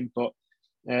what I mean? But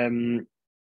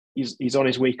he's on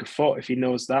his weaker foot if he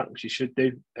knows that, which he should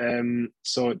do.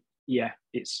 So yeah,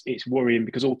 it's worrying,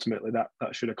 because ultimately that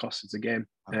should have cost us the game.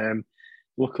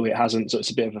 Luckily it hasn't, so it's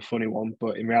a bit of a funny one.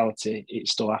 But in reality, it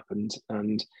still happened,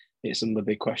 and it's another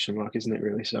big question mark, isn't it?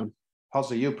 Really. So,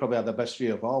 Hozzy, you probably had the best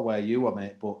view of all where you were,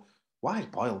 mate. But why is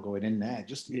Boyle going in there?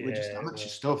 Just amateur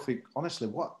stuff. Honestly,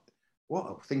 what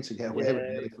a thing to get away with,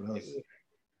 really, for us.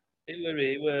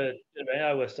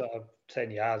 I was sort of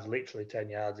 10 yards, literally 10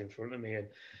 yards in front of me, and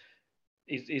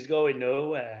he's going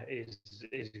nowhere. Is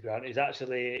Grant? He's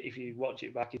actually, if you watch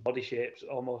it back, his body shape's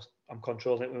almost, I'm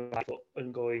controlling it with my foot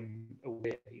and going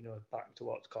away, back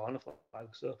towards corner flag.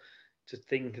 So to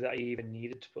think that he even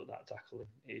needed to put that tackle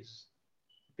in is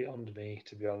beyond me,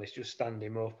 to be honest. Just stand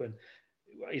him up, and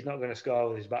he's not going to score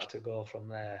with his back to goal from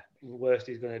there. The worst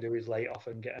he's going to do is lay it off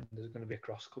and get him. There's going to be a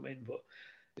cross coming, but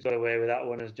he's got away with that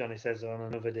one, as Johnny says, on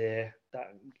another day.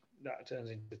 That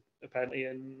turns into a penalty,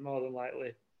 and more than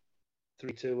likely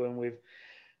 3-2, and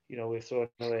we've thrown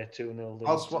away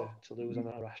 2-0 to lose on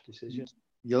that rash decision.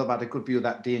 You'll have had a good view of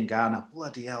that Dean Garner.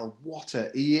 Bloody hell,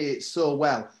 he hit it so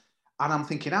well. And I'm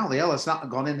thinking, how the hell has that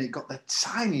gone in? It got the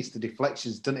tiniest of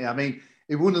deflections, didn't it? I mean,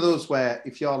 it's one of those where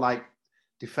if you're like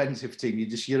defensive team,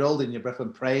 you're holding your breath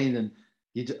and praying, and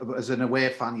as an away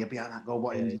fan, you're behind that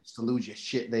goal, just to lose your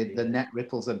shit. The net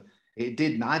ripples, and it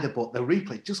did neither. But the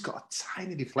replay just got a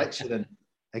tiny deflection, and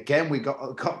again, we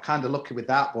got kind of lucky with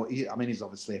that. But he's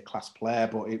obviously a class player,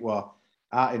 but it was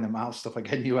out in the mouth stuff.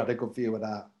 Again, you had a good view of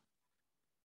that.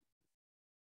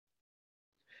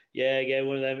 Yeah, again,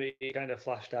 one of them, it kind of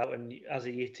flashed out, and as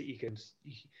he hit it,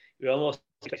 you're almost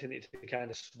expecting it to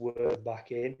kind of swerve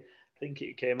back in. I think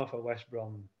it came off a West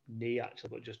Brom knee, actually,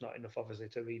 but just not enough, obviously,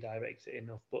 to redirect it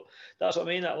enough. But that's what I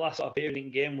mean. That last sort of period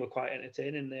in game were quite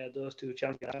entertaining. They had those two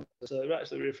champions. So it was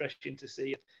actually refreshing to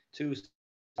see two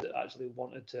that actually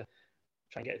wanted to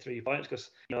try and get 3 points,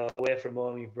 because away from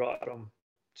home, you brought it from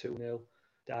 2-0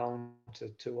 down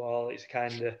to 2-2. It's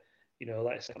kind of,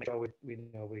 let's make sure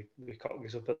we cock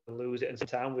this up and lose it. And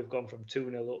sometimes we've gone from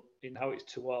 2-0 up, and now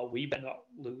it's 2-2. We better not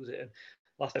lose it. And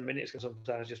last 10 minutes can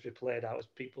sometimes just be played out as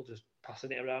people just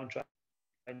passing it around, trying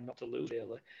not to lose,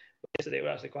 really. But yesterday it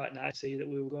was actually quite nice to see that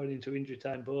we were going into injury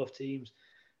time, both teams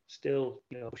still,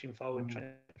 pushing forward,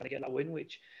 trying to get that win,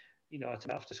 which, I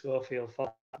have to Schofield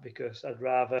for that, because I'd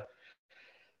rather,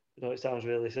 it sounds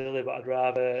really silly, but I'd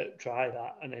rather try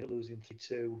that and then losing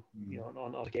 3-2,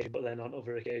 on occasion, but then on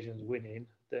other occasions winning,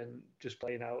 than just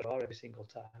playing out every single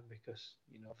time, because,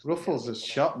 Ruffles is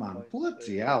shot, man.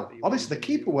 Bloody hell. Honestly, the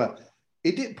keeper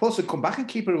he didn't post and come back, and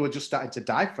keeper were just starting to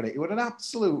dive for it. It was an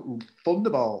absolute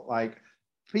thunderbolt, like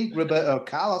peak Roberto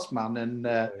Carlos, man. And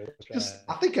I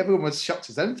think everyone was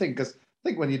shocked as anything, because I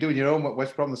think when you're doing your own at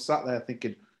West Brom, they sat there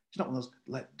thinking, it's not one of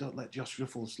those, don't let Josh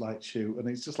Ruffles shoot. And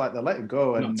it's just like they let him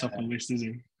go. And, not top of the list, is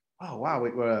he? Oh, wow,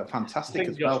 it were fantastic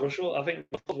as well. I think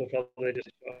Ruffles were probably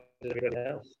just everyone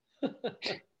else.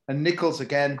 And Nichols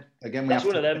again. That's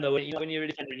one of them, though, when you're a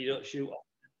defender and you don't shoot.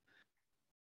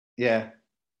 Yeah.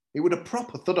 It would have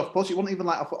proper thud off post. It wasn't even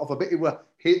like off a bit. It would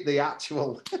hit the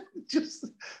actual, just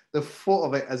the foot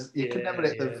of it. As you can never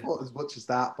hit the foot as much as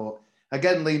that. But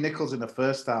again, Lee Nichols in the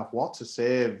first half, what a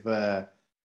save. The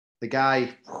guy,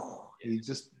 he's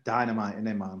just dynamite, isn't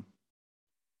he, man?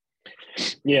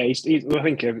 Yeah, he's I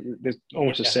think there's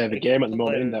almost a save a game at the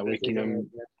moment, in that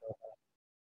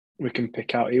we can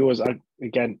pick out. He was,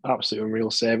 again, absolutely unreal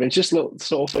save. And it's just little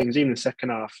sort of things, even the second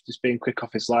half, just being quick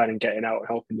off his line and getting out and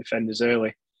helping defenders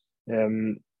early.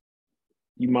 You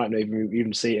might not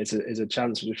even see it as a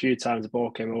chance. But a few times the ball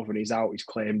came over and he's out, he's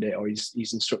claimed it, or he's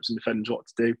instructing defenders what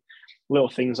to do. little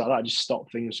things like that just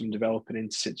stop things from developing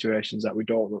into situations that we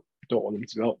don't want them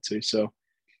to develop to. So,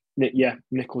 yeah,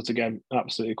 Nichols again,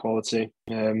 absolutely quality.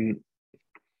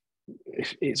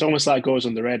 It's almost like it goes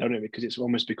under the radar, doesn't it? Because it's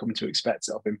almost become to expect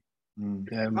it of him.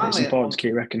 It's important to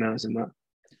keep recognising that.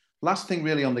 Last thing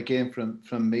really on the game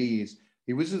from me is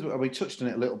we touched on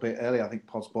it a little bit earlier, I think,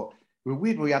 Pos, but we were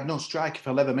weird. We had no striker for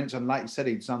 11 minutes, and like you said,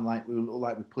 it sounded like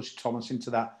we pushed Thomas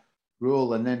into that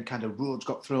role, and then kind of Rhodes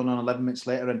got thrown on 11 minutes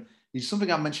later. And it's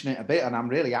something I'm mentioning it a bit, and I'm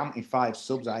really anti 5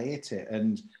 subs. I hate it,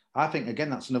 and I think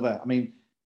again that's another. I mean,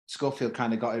 Schofield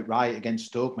kind of got it right against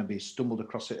Stoke. Maybe he stumbled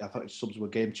across it. I thought his subs were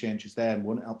game changers there and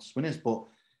wouldn't help us win us, but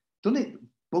doesn't it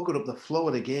bugger up the flow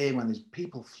of the game when there's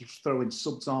people throwing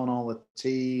subs on all the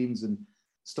teams and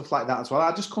stuff like that as well?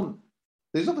 I just couldn't.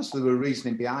 There's obviously a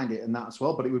reasoning behind it and that as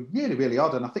well, but it was really, really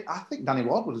odd. And I think Danny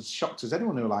Ward was as shocked as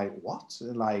anyone who were like, what?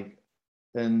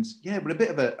 And yeah, but a bit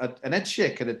of an head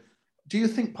shake. And do you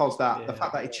think, Pos, that the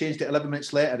fact that he changed it 11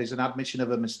 minutes later is an admission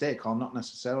of a mistake or not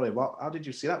necessarily? How did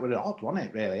you see that? It was odd, wasn't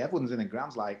it, really? Everyone's in the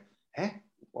grounds like, hey,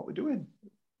 what are we doing?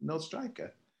 No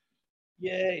striker.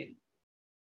 Yeah.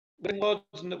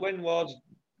 When Ward's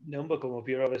number come up,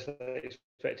 you're obviously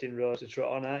expecting Rose to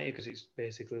trot on, aren't you? Because it's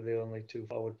basically the only 2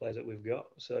 forward players that we've got.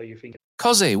 So you think...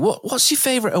 Cozzy, what's your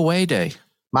favourite away day?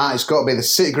 Matt, it's got to be the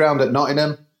City Ground at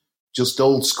Nottingham. Just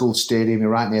old school stadium, you're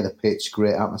right near the pitch,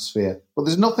 great atmosphere. But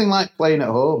there's nothing like playing at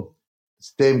home. The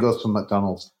same goes for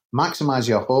McDonald's. Maximise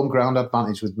your home ground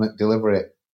advantage with McDelivery.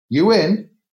 You win?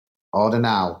 Order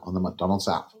now on the McDonald's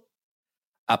app.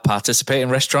 At participating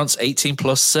restaurants, 18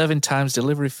 plus, serving times,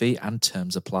 delivery fee and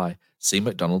terms apply. See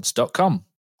mcdonalds.com.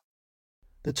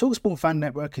 The TalkSport Fan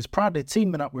Network is proudly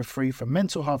teaming up with Free for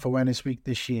Mental Health Awareness Week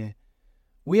this year.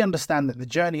 We understand that the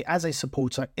journey as a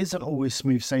supporter isn't always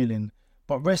smooth sailing,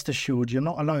 but rest assured you're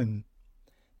not alone.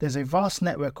 There's a vast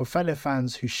network of fellow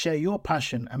fans who share your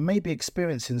passion and may be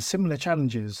experiencing similar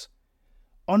challenges.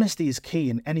 Honesty is key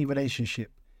in any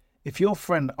relationship. If your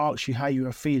friend asks you how you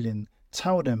are feeling,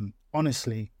 tell them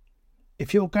honestly.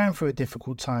 If you're going through a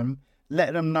difficult time,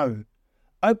 let them know.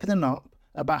 Opening up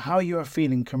about how you are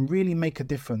feeling can really make a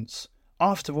difference.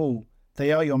 After all,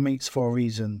 they are your mates for a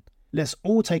reason. Let's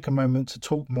all take a moment to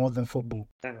talk more than football.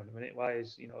 Hang on a minute, why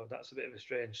is, that's a bit of a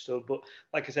strange stuff. But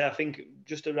like I say, I think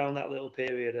just around that little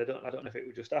period, I don't know if it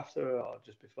was just after or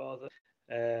just before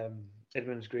that,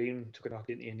 Edmonds Green took a knock,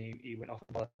 didn't he? And he went off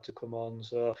and to come on.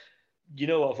 So you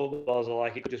know what footballers are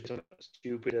like. It could just be something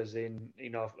stupid as in,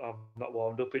 I'm not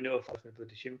warmed up enough, I've been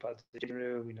bloody shin pads in the gym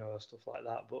room, stuff like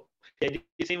that. But yeah,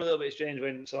 it seemed a little bit strange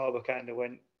when Sorba kind of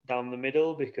went down the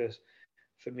middle, because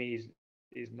for me,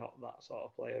 he's not that sort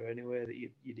of player anyway that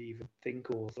you'd even think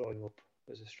will throw him up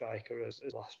as a striker as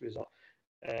last resort.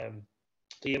 So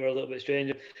yeah, we're a little bit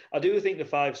strange. I do think the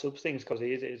 5 subs things, because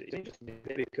it's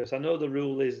interesting, because I know the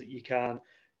rule is that you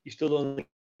still only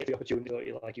get the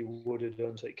opportunity like you would have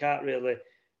done, so you can't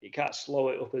slow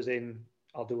it up as in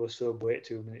I'll do a sub, wait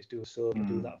 2 minutes, do a sub, and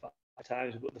do that 5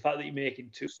 times. But the fact that you're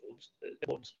making 2 subs at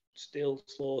once still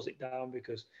slows it down,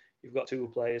 because you've got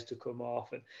 2 players to come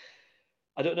off. And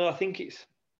I don't know. I think it's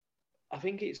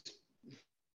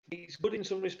good in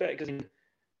some respect, because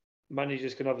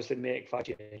managers can obviously make 5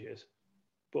 changes,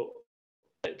 but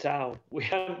at Town we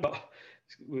haven't got.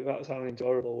 Without sounding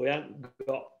horrible, we haven't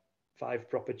got 5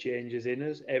 proper changes in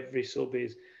us. Every sub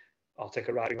is, I'll take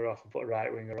a right winger off and put a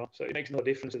right winger on. So it makes no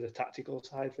difference to the tactical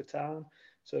side for Town.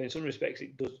 So in some respects,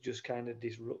 it does just kind of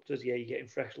disrupt us. Yeah, you're getting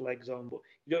fresh legs on, but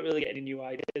you don't really get any new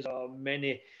ideas or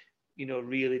many,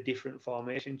 really different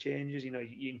formation changes.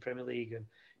 In Premier League and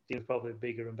teams probably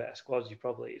bigger and better squads, it's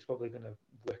probably going to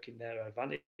work in their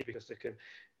advantage, because you can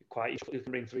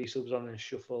bring 3 subs on and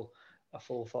shuffle a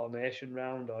full formation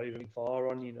round, or even 4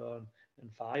 on,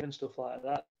 and 5 and stuff like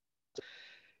that. So,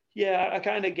 yeah, I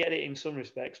kind of get it in some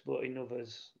respects, but in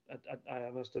others, I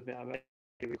must admit, I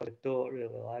don't really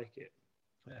like it.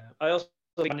 I also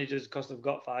think managers, because they've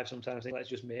got 5, sometimes think, let's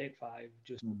just make 5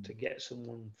 just to get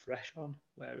someone fresh on.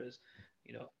 Whereas,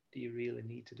 do you really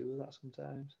need to do that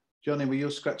sometimes? Johnny, were you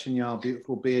scratching your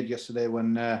beautiful beard yesterday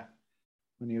when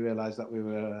you realised that we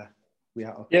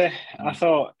had? Yeah, I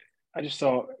just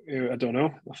thought, I don't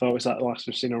know. I thought it was like the last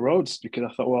we've seen of Rhodes, because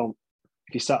I thought, well,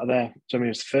 if he sat there,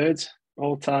 it's 3rd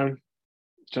all time,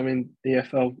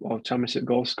 EFL or Championship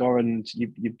goal scorer, and your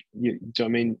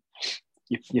teammate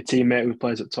who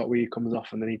plays at top where he comes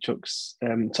off, and then he chucks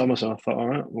Thomas, and I thought, all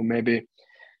right, well, maybe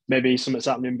something's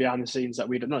happening behind the scenes that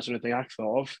we don't know. It's anything I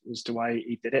thought of as to why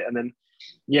he did it. And then,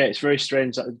 yeah, it's very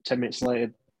strange that 10 minutes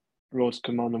later, Rhodes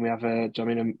come on and we have a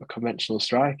conventional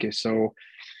striker. So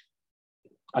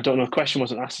I don't know. The question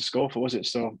wasn't asked to Schofield, was it?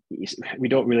 So we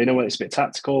don't really know whether it's a bit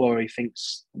tactical or he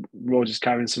thinks Rhodes is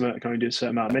carrying some can only do a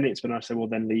certain amount of minutes. But I said, well,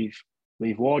 then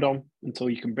leave Ward on until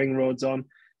you can bring Rhodes on.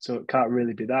 So it can't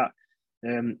really be that.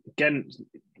 Again,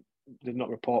 they've not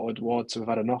reported Ward to have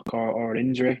had a knock or an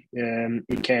injury.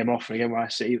 He came off, and again, when I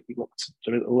see he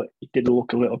did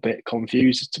look a little bit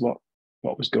confused as to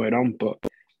what was going on, but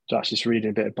that's just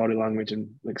reading a bit of body language and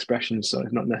expression, so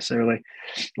it's not necessarily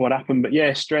what happened. But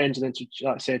yeah, strange. And then to,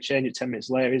 like I say, change it 10 minutes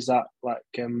later, is that like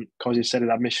Cosy said,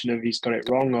 an admission of he's got it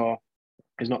wrong or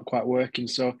it's not quite working?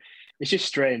 So it's just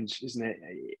strange, isn't it?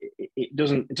 It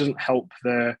doesn't help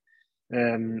the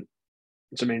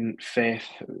faith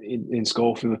in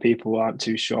Schofield. The people aren't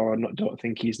too sure and don't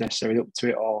think he's necessarily up to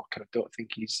it, or kind of don't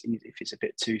think he's if it's a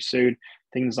bit too soon,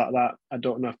 things like that. I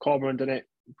don't know if Corberán done it.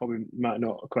 Probably might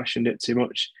not have questioned it too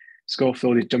much.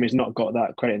 Schofield, he's not got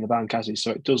that credit in the bank, has he?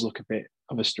 So it does look a bit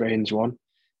of a strange one.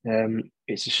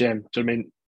 It's a shame. Do you know what I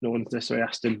mean? No one's necessarily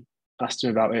asked him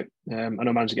about it. I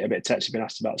know managers get a bit touchy, been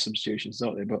asked about substitutions,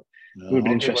 don't they? But it would have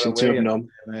been interesting to have known.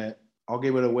 I'll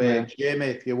give it away. Yeah. Jamie,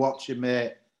 if you're watching,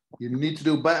 mate, you need to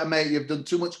do better, mate. You've done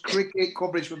too much cricket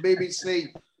coverage for BBC.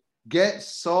 Get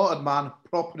sorted, man.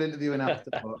 Proper interviewing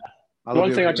after.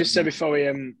 One thing I just said before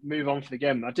we move on for the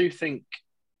game,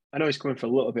 I know he's coming for a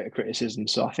little bit of criticism,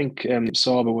 so I think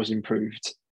Sorba was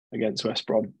improved against West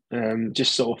Brom.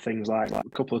 Just sort of things like a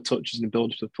couple of touches in the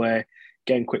build to play,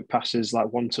 getting quick passes,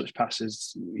 like one-touch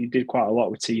passes. He did quite a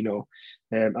lot with Tino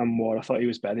and Ward. I thought he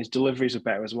was better. His deliveries were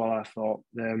better as well, I thought.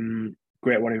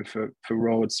 Great one in for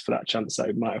Rhodes for that chance that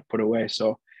he might have put away.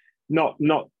 So not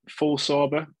full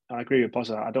Sorba. I agree with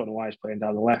Pozza. I don't know why he's playing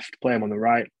down the left. Play him on the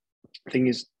right. The thing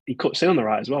is, he cuts in on the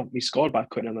right as well. He scored by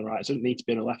cutting on the right. It doesn't need to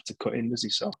be on the left to cut in, does he?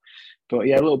 So, but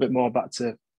yeah, a little bit more back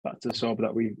to Sorba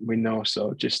that we know.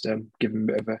 So just give him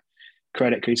a bit of a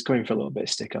credit because he's coming for a little bit of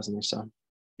stick, hasn't he, Sam?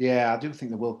 Yeah, I do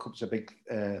think the World Cup's a big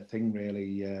thing,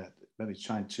 really. Maybe he's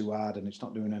trying too hard and it's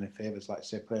not doing any favours, like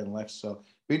say, playing left. So it'll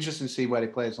be interesting to see where he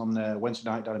plays on Wednesday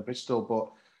night down in Bristol.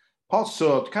 But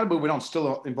also, kind of moving on,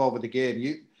 still involved with the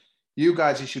game. You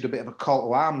guys issued a bit of a call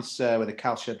to arms with the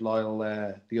Cowshed Loyal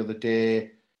the other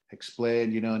day.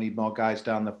 Explained, need more guys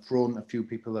down the front. A few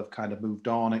people have kind of moved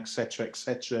on, etc.,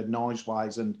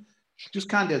 noise-wise. And just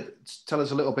kind of tell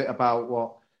us a little bit about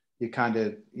what you kind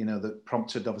of, that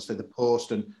prompted, obviously, the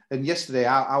post. And yesterday,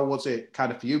 how was it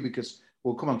kind of for you? Because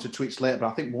we'll come on to tweets later, but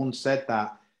I think one said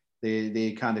that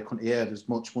they kind of couldn't hear as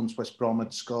much once West Brom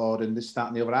had scored and this, that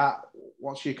and the other.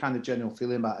 What's your kind of general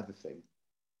feeling about everything?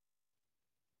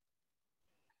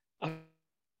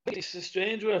 It's a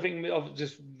strange one. I think of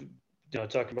just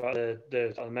talking about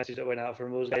the message that went out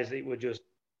from those guys, that it were just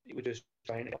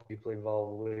trying to get people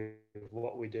involved with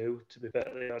what we do. To be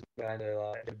fair, kind of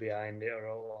like behind it or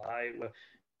all like.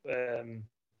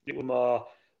 It was more,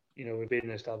 we've been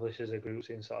established as a group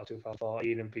since sort of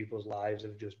 2014, and people's lives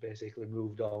have just basically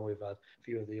moved on. We've had a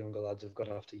few of the younger lads have gone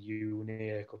off to uni,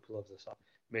 a couple of the sort of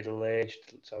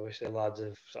middle-aged. So obviously lads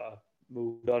have sort of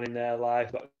moved on in their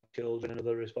life, got children and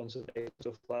other responsibilities,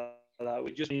 stuff like that.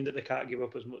 We just mean that they can't give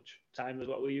up as much time as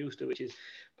what we used to, which is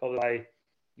probably why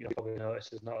you probably notice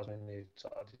there's not as many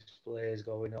sort of displays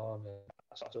going on and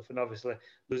that sort of stuff. And obviously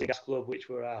losing Gas Club, which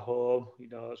were our home,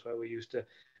 that's where we used to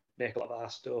make a lot of our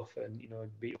stuff and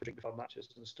beat up, drink before matches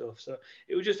and stuff. So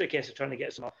it was just a case of trying to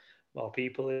get some more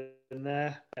people in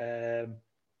there. In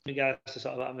regards to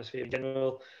sort of atmosphere in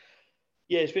general,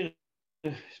 yeah, it's been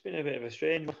a bit of a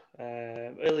strange one.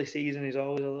 Early season is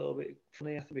always a little bit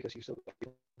funny, I think, because you've still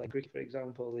got like cricket, for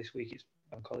example. This week it's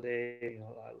bank holiday,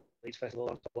 like Leeds Festival,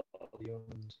 a lot of the young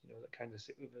ones, that kind of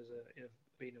sit with us,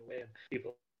 being away and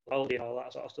people holiday and all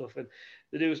that sort of stuff. And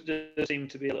there does seem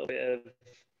to be a little bit of,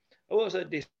 I won't say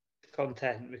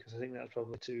discontent, because I think that's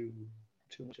probably too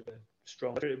much of a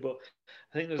strong word, but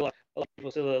I think there's a lot of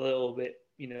people still a little bit,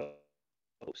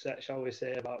 upset, shall we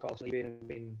say, about Carlos leaving and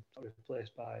being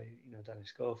replaced by, Danny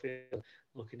Schofield,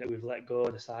 looking at we've let go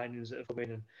of the signings that have come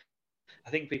in, and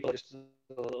I think people are just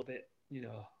a little bit,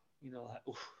 like,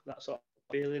 oof, that sort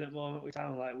of feeling at the moment with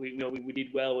town. Like we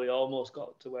did well, we almost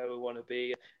got to where we want to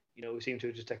be. We seem to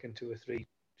have just taken 2 or 3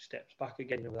 steps back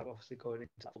again, without obviously going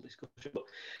into that full discussion. But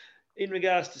in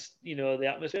regards to, the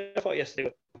atmosphere, I thought yesterday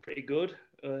was pretty good.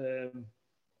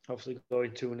 Obviously,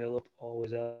 going 2-0 up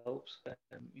always helps.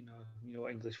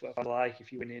 What English fans like.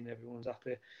 If you win in, everyone's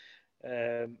happy.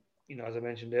 As I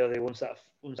mentioned earlier, once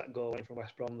that goal went from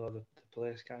West Brom, though, the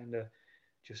place kind of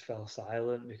just fell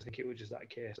silent, because I think it was just that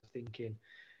case of thinking,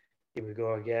 here we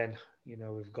go again.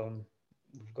 We've gone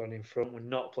in front. We're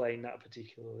not playing that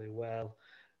particularly well.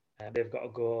 They've got a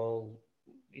goal.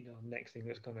 Next thing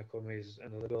that's going to come is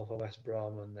another goal for West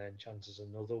Brom, and then chances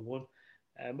another one.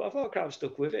 But I thought the crowd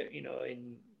stuck with it,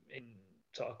 in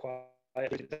sort of quiet.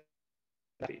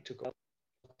 It took a while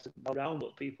to go around,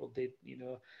 but people did,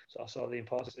 so I saw the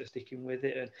importance of sticking with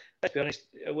it. And let's be honest,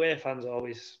 away fans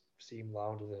always seem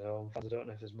louder than home fans. I don't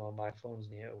know if there's more microphones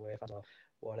near away fans or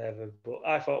whatever, but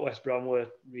I thought West Brom were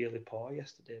really poor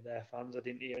yesterday. Their fans, I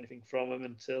didn't hear anything from them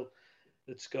until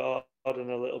they'd scored and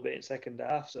a little bit in second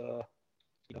half. So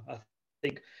I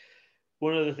think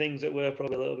one of the things that we're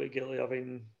probably a little bit guilty of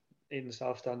in the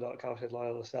South Stand or Cowshed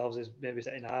Loyal ourselves is maybe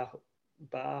setting our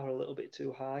bar a little bit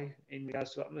too high in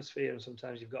regards to atmosphere, and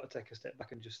sometimes you've got to take a step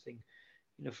back and just think,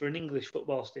 for an English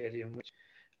football stadium, which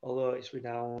although it's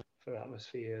renowned for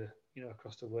atmosphere,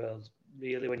 across the world,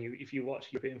 really if you watch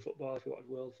European football, if you watch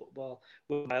world football,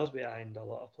 we're miles behind a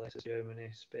lot of places, Germany,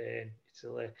 Spain,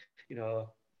 Italy,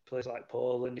 places like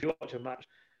Poland. If you watch a match,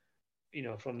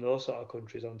 from those sort of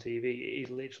countries on TV, it is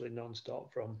literally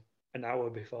non-stop from an hour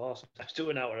before, sometimes to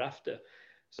an hour after.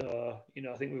 So,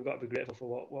 I think we've got to be grateful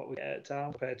for what we get at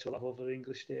town compared to a lot of other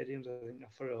English stadiums. I think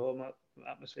for a home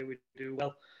atmosphere, we do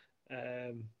well.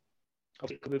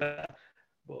 Obviously, it could be better,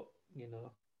 but,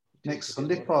 Next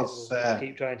Sunday, Pos.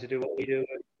 Keep trying to do what we do.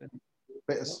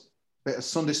 Bit of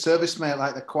Sunday service, mate,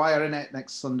 like the choir, innit?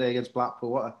 Next Sunday against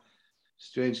Blackpool. What a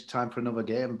strange time for another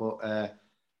game.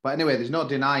 But anyway, there's no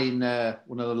denying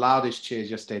one of the loudest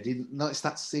cheers yesterday. Did you notice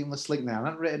that seamless link there? I've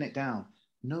not written it down.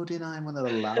 No denying one of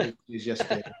the loudest cheers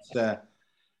yesterday. It's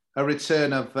a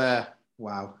return of,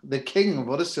 wow, the king of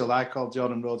Huddersfield. I called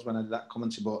Jordan Rhodes when I did that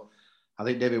commentary, but I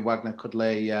think David Wagner could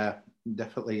lay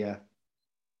definitely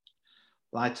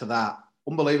light to that.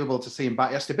 Unbelievable to see him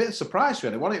back yesterday. A bit of surprise,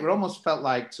 really. It almost felt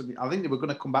like, I think they were going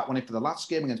to come back for the last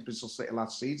game against Bristol City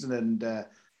last season, and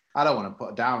I don't want to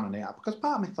put it down on it, because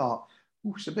part of me thought,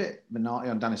 it's a bit naughty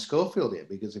on Danny Schofield here,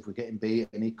 because if we're getting beat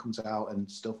and he comes out and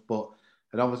stuff,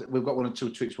 and obviously we've got one or two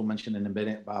tweets we'll mention in a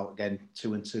minute about, again,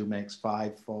 2 and 2 makes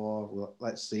 5, 4. Well,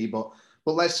 let's see, but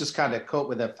let's just kind of cope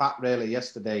with the fact, really.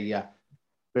 Yesterday,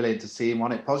 brilliant to see him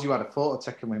on it. Pos, you had a photo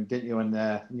taken with him, didn't you? And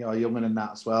Youngman and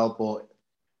that as well, but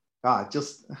God,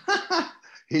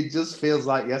 it just feels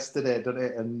like yesterday, doesn't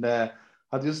it? And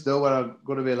I just know what I'm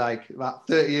going to be like about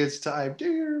 30 years' time. Do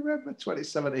you remember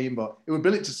 2017? But it was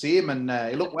brilliant to see him, and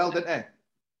he looked well, didn't he?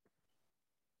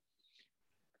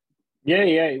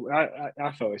 Yeah.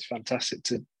 I thought it was fantastic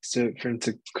for him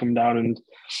to come down, and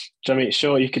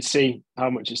sure, you could see how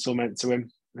much it still meant to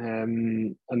him,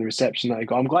 and the reception that he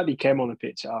got. I'm glad he came on the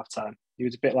pitch at half time. He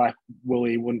was a bit like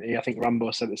Wooly, wouldn't he? I think Rambo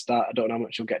said at the start, I don't know how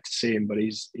much you'll get to see him, but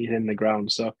he's in the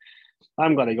ground. So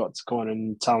I'm glad he got to come on,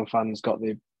 and town fans got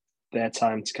their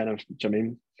time to kind of,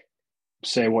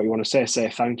 say what you want to say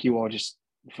thank you, or just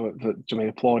for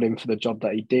applaud him for the job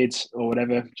that he did, or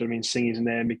whatever. Sing his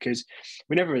name, because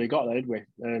we never really got there, did we?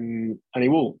 And he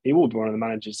will be one of the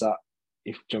managers that,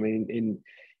 if in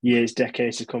years,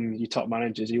 decades to come, your top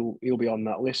managers, he'll be on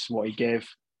that list. What he gave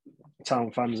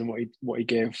town fans and what he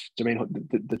gave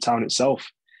the town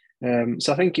itself.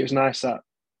 So I think it was nice that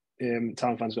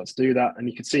town fans got to do that, and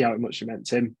you could see how much it meant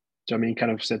to him.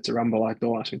 Kind of said to Rambo, like,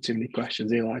 don't ask me too many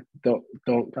questions. He like, don't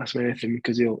ask me anything,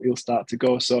 because he'll start to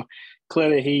go. So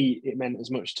clearly it meant as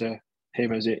much to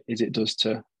him as it does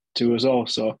to us all.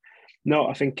 So no,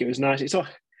 I think it was nice. It's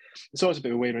always a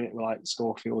bit of a weird, isn't it, with like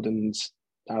Schofield and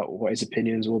what his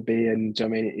opinions will be, and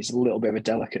it's a little bit of a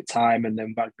delicate time, and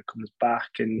then Wagner comes back,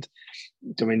 and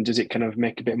does it kind of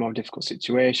make a bit more difficult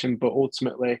situation? But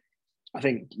ultimately, I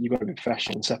think you've got to be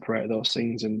professional and separate those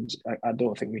things, and I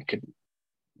don't think we could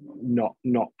not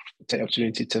take the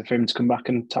opportunity for him to come back,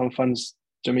 and town fans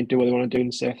do what they want to do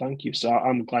and say thank you. So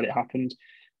I'm glad it happened.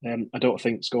 I don't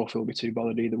think Schofield will be too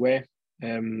bothered either way,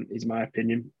 is my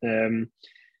opinion.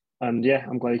 And yeah,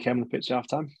 I'm glad he came on the pitch at half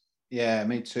time. Yeah,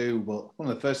 me too. But one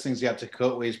of the first things he had to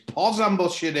cut was Pos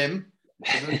ambushing him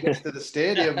when he gets to the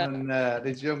stadium, and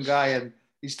this young guy, and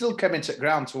he still came into the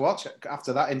ground to watch it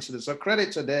after that incident. So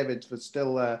credit to David for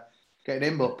still getting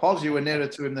in. But Pos, you were nearer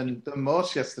to him than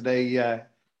most yesterday.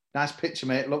 Nice picture,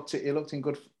 mate. He looked in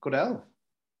good health.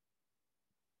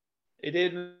 He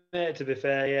did, mate, to be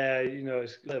fair. Yeah,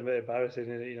 it's a little bit embarrassing,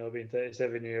 being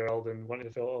 37-year-old and wanting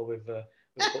to photo with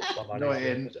football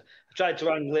manager. I tried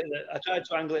to angle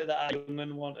it that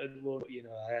Youngman wanted one, but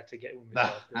I had to get one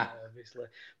myself, obviously.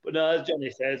 But no, as Johnny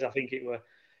says, I think it were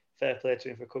fair play to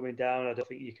him for coming down. I don't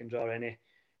think you can draw any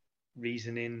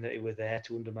reasoning that he was there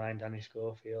to undermine Danny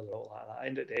Schofield or all like that. At the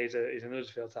end of the day, he's an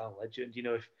Huddersfield Town legend.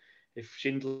 If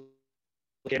Schindler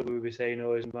we would be saying,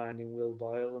 he's minding Will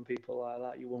Boyle and people like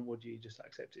that, would you just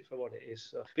accept it for what it is?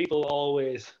 So people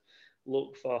always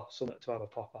look for something to have a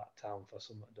pop at town for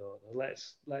something, don't they?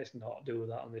 Let's not do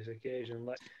that on this occasion.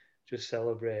 just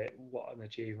celebrate what an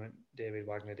achievement David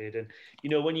Wagner did. And, you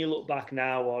know, when you look back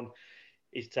now on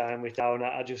his time with Town,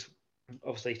 I just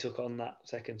obviously took on that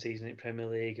second season in Premier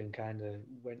League and kind of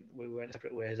we went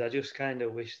separate ways. I just kind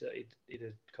of wish that he'd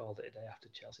have called it a day after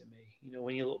Chelsea me. You know,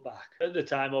 when you look back at the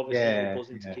time, obviously we were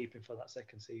buzzing to keep him for that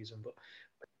second season, but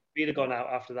if he'd have gone out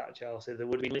after that Chelsea, there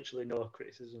would have been literally no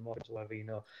criticism whatsoever. You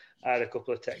know, I had a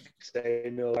couple of texts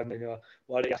saying, "No, and you know,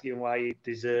 why are you asking why he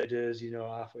deserted us? You know,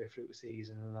 halfway through the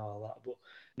season and all that." But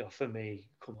you know, for me,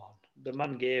 come on, the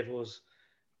man gave us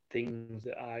things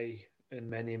that I and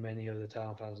many other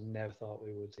Town fans never thought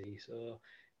we would see. So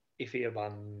if he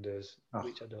abandoned us,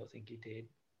 which I don't think he did,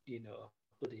 you know,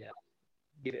 bloody hell,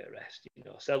 give it a rest. You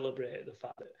know, celebrate the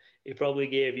fact that he probably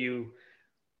gave you,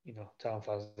 you know, Town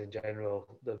fans in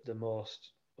general, the most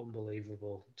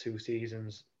unbelievable 2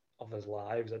 seasons of his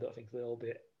lives. I don't think they'll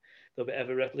be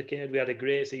ever replicated. We had a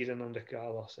great season under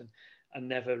Carlos, and I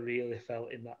never really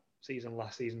felt in that season,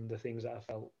 last season, the things that I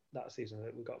felt that season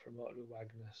that we got promoted with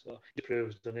Wagner. So it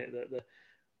proves, doesn't it, that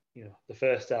the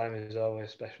first time is always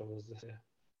special, as they say.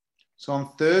 So on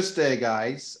Thursday,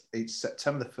 guys, it's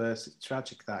September the 1st. It's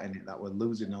tragic that, isn't it, that we're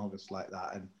losing August like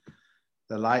that, and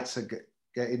the lights are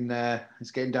getting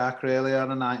it's getting darker earlier on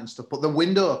the night and stuff. But the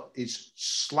window is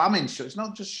slamming shut. It's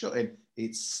not just shutting;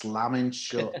 it's slamming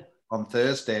shut on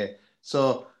Thursday.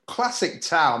 So classic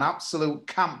Town, absolute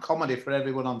camp comedy for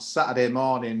everyone on Saturday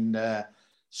morning.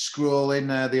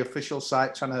 Scrolling the official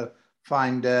site, trying to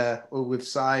find who we've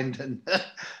signed, and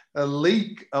a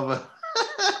leak of a.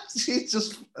 She's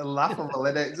just laughable,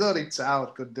 isn't it? It's only Town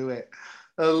could do it.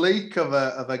 A leak of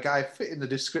a guy fitting the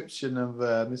description of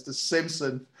Mr.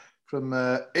 Simpson from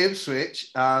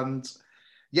Ipswich, and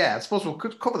yeah, I suppose we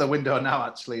could cover the window now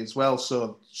actually as well.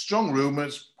 So strong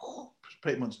rumours,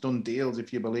 pretty much done deals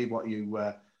if you believe what you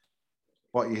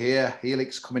hear.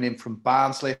 Helix coming in from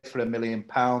Barnsley for £1 million,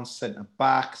 centre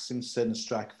back. Simpson, a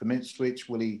striker from Ipswich.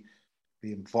 Will he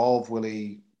be involved? Will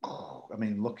he? I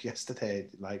mean, look, yesterday,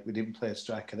 like, we didn't play a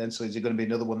striker then, so is there going to be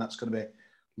another one that's going to be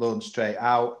loaned straight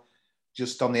out?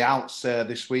 Just on the outs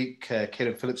this week,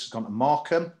 Kieran Phillips has gone to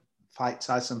Morecambe, fight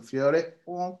Tyson Fury.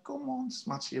 Oh, come on,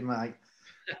 smash you, mate.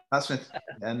 That's it.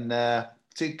 And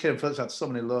Kieran Phillips had so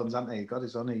many loans, hasn't he? God,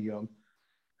 he's only young.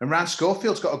 And Ryan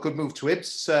Schofield's got a good move to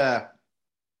Ibs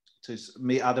to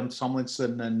meet Adam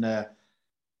Tomlinson. And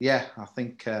yeah, I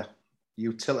think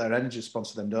Utilita Energy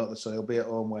sponsor them, don't they? So he'll be at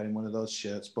home wearing one of those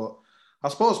shirts. But I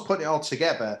suppose putting it all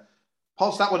together,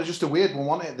 Pulse, that was just a weird one,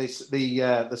 wasn't it?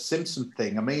 The Simpson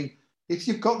thing. I mean, if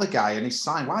you've got the guy and he's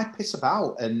signed, why piss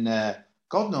about? And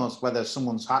God knows whether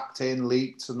someone's hacked in,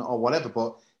 leaked, or whatever. But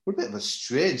it was a bit of a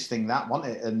strange thing, that,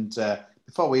 wasn't it? And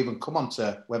before we even come on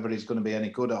to whether he's going to be any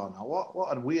good or not,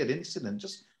 what a weird incident.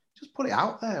 Just put it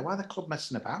out there. Why are the club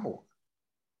messing about?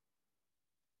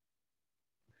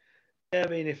 Yeah, I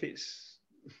mean, if it's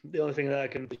the only thing that I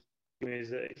can do is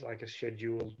that it's like a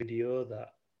scheduled video that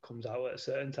comes out at a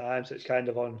certain time, so it's kind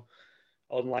of online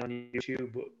on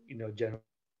YouTube, but you know, generally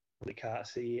can't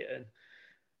see it. And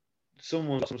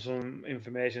someone's got some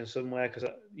information somewhere, because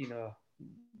you know,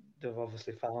 they've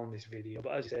obviously found this video.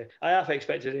 But as you say, I half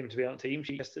expected him to be on team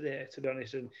sheet yesterday, to be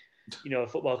honest. And you know,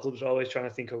 football clubs are always trying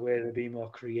to think of ways to be more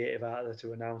creative out there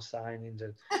to announce signings,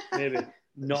 and maybe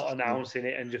not announcing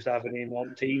it and just having him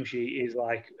on team sheet is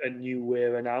like a new way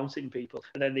of announcing people.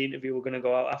 And then the interview we're going to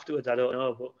go out afterwards, I don't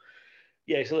know. But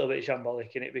yeah, it's a little bit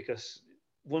shambolic in it, because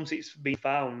once it's been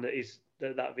found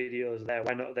that video is there,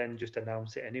 why not then just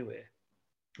announce it anyway?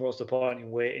 What's the point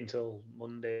in waiting until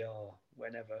Monday or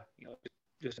whenever? You know,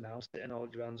 just announce it and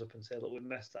hold your hands up and say, look, we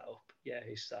messed that up. Yeah,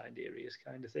 he's signed, here he is,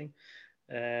 kind of thing.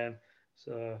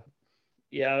 So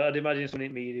yeah, I'd imagine someone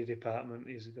in the media department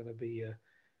is going to be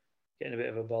getting a bit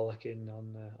of a bollocking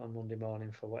on Monday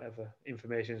morning for whatever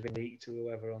information has been leaked to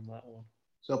whoever on that one.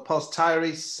 So, post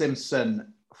Tyrese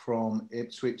Simpson from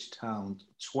Ipswich Town,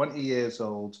 20 years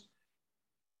old,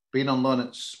 been on loan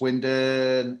at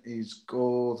Swindon. His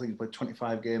goals, I think he's played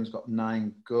 25 games, got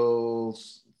 9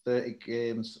 goals, 30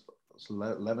 games, that's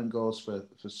 11 goals for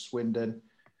Swindon.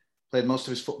 Played most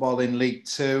of his football in League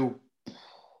Two.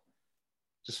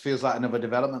 Just feels like another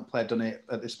development player, doesn't it,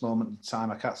 at this moment in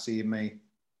time? I can't see me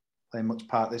playing much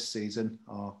part this season.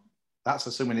 Or that's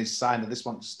assuming he's signed, and this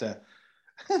one's just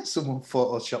someone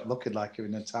Photoshop looking like him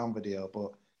in a Town video.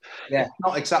 But yeah,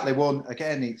 not exactly one.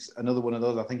 Again, it's another one of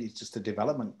those. I think it's just a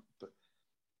development. But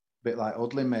a bit like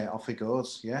Udley, mate. Off he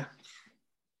goes. Yeah.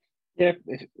 Yeah,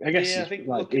 I guess. Yeah, I think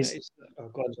like, go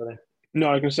on, sorry. No,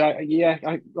 I was going to say, yeah,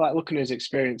 I like looking at his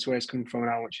experience, where he's come from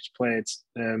and how much he's played.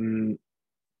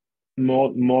 More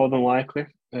than likely.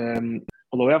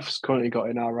 Although we have currently got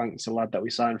in our ranks a lad that we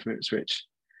signed from Ipswich,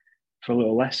 for a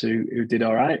little less who did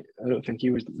all right. I don't think he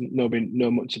was know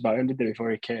much about him, did they,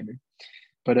 before he came in?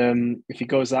 But if he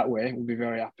goes that way, we'll be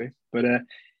very happy. But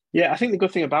yeah, I think the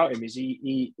good thing about him is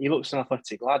he looks an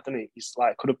athletic lad, doesn't he? He's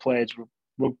like could have played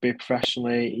rugby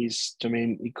professionally.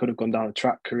 He could have gone down a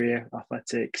track career,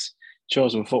 athletics,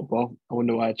 chosen football. I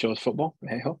wonder why I chose football.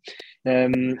 Hey ho.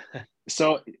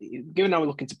 So given how we're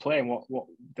looking to play and what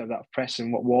that press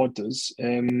and what Ward does,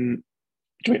 on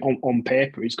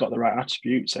paper he's got the right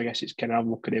attributes. I guess it's kind of have a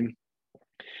look at him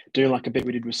doing like a bit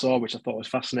we did with Sorba, which I thought was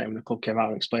fascinating when the club came out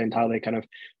and explained how they kind of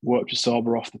worked with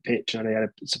Sorba off the pitch and they had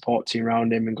a support team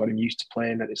around him and got him used to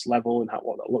playing at this level and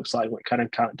what that looks like, what he can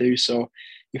and can't do. So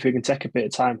if we can take a bit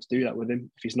of time to do that with him,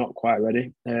 if he's not quite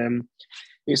ready,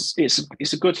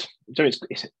 it's a good.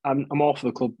 I'm all for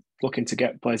the club looking to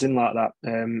get players in like that.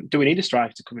 Do we need a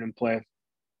striker to come in and play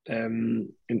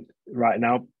right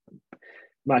now?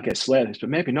 Might get slayed, but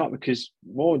maybe not, because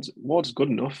Ward's good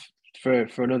enough for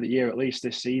another year at least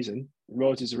this season.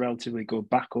 Rhodes is a relatively good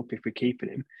backup if we're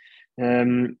keeping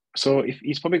him. So if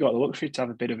he's probably got the luxury to have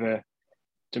a bit of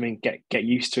get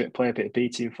used to it, play a bit of B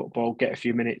team football, get a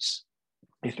few minutes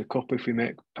if we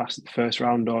make past the first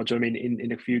round, or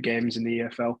in a few games in the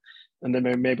EFL, and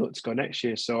then maybe let's go next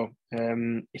year. So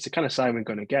it's the kind of sign we're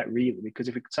going to get, really, because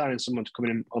if we're signing someone to come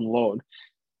in on loan,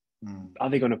 are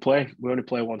they going to play? We only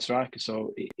play one striker,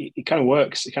 so it kind of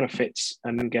works. It kind of fits,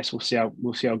 and I guess we'll see how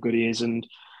good he is. And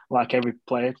like every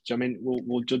player,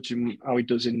 we'll judge him how he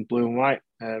does in blue and white,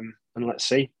 and let's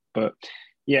see. But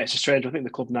yeah, it's a strange. I think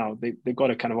the club now they've got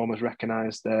to kind of almost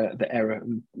recognise the error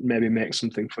and maybe make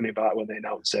something funny about it when they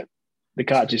announce it. They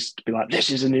can't just be like, "This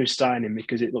is a new signing,"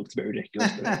 because it looks a bit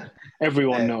ridiculous.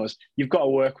 Everyone knows you've got to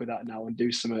work with that now and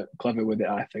do something clever with it,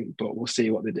 I think. But we'll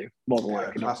see what they do. More than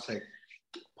likely, fantastic.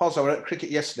 Pause. I were at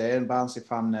cricket yesterday, and Barnsley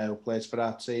fan who plays for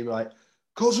our team, like,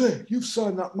 "Cozzy, you've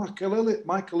signed that Michael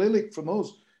Illich from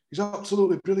us. He's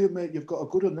absolutely brilliant, mate. You've got a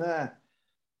good one there."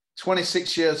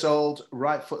 26 years old,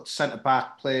 right foot centre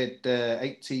back, played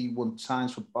 81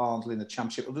 times for Barnsley in the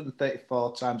Championship,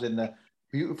 134 times in the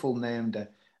beautiful named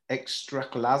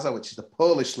Ekstraklasa, which is the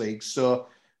Polish league. So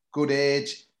good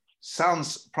age.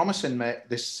 Sounds promising, mate.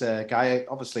 This guy,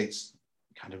 obviously, it's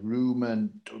kind of rumour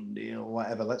and done deal,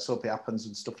 whatever. Let's hope it happens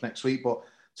and stuff next week. But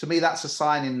to me, that's a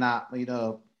sign in that,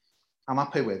 I'm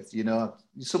happy with.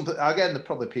 Again, there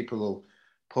probably people will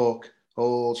poke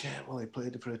holes. Yeah, well, he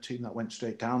played for a team that went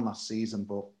straight down last season.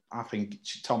 But I think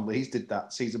Tom Lees did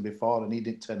that season before and he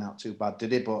didn't turn out too bad,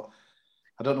 did he? But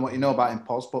I don't know what you know about him,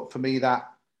 Pos. But for me, that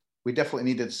we definitely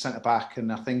needed a centre-back.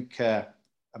 And I think,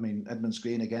 Edmonds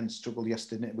Green, again, struggled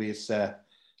yesterday with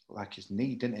his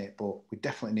knee, didn't it? But we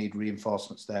definitely need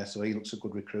reinforcements there. So he looks a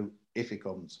good recruit if he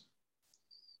comes.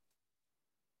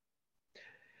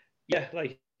 Yeah,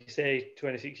 like you say,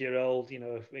 26-year-old,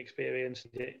 experienced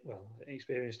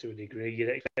to a degree. You'd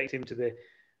expect him to be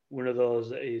one of those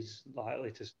that is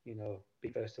likely to, be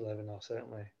first 11 or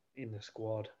certainly in the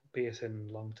squad. Pearson,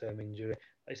 long-term injury.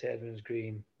 Like I say, Edmonds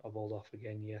Green bowled off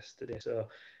again yesterday. So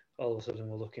all of a sudden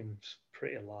we're looking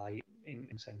pretty light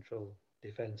in central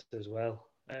defence as well.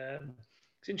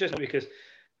 It's interesting because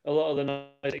a lot of the noise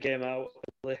that came out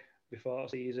early before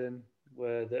season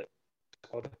were that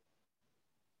squad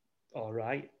all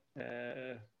right.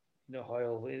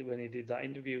 Hoyle, when he did that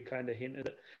interview, kind of hinted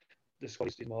that the squad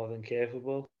is more than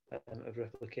capable of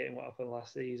replicating what happened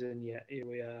last season. Yet here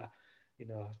we are,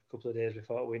 a couple of days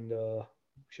before window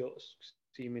shuts,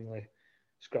 seemingly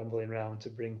scrambling around to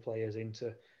bring players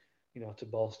into, to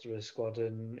bolster a squad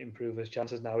and improve his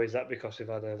chances. Now, is that because we've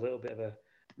had a little bit of a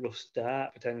rough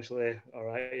start, potentially? All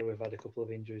right, we've had a couple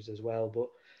of injuries as well, but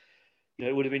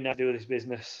it would have been nice to do this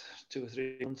business 2 or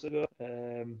 3 months ago.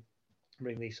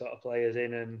 Bring these sort of players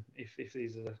in, and if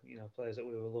these are the players that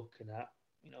we were looking at,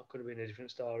 could have been a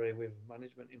different story with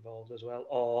management involved as well,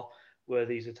 or were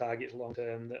these the targets long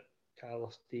term that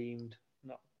Carlos deemed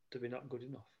not good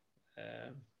enough?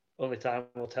 Only time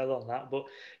will tell on that. But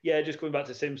yeah, just going back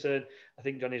to Simpson, I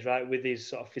think Johnny's right with his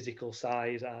sort of physical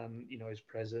size and his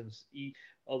presence.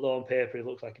 Although on paper he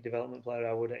looks like a development player,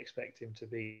 I would expect him to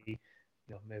be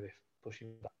maybe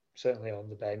pushing back, certainly on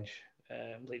the bench.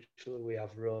 Literally, we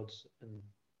have Rhodes and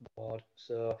Ward,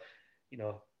 so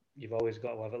you've always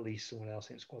got to have at least someone else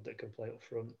in the squad that can play up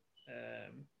front,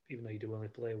 even though you do only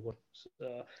play one.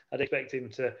 So I'd expect him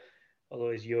to,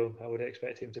 although he's young, I would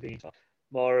expect him to be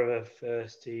more of a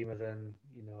first teamer than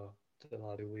the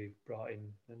lad who we brought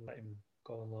in and let him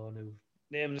go on loan. Who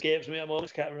name escapes me at the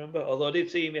moment, can't remember. Although I did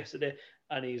see him yesterday,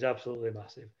 and he's absolutely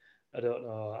massive. I don't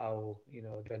know how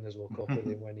defenders will cope with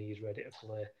him when he's ready to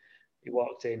play. He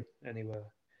walked in anywhere.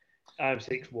 I'm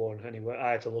 6'1", anyway.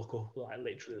 I had to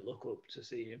literally look up to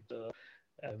see him. So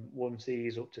Once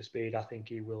he's up to speed, I think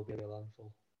he will be a real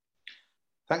handful.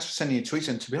 Thanks for sending your tweets.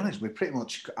 And to be honest, we pretty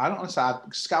much, I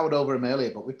scoured over him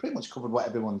earlier, but we pretty much covered what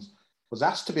everyone was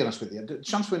asked, to be honest with you. The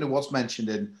transfer window was mentioned,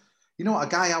 and you know, a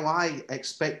guy how I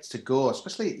expect to go,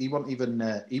 especially he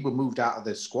moved out of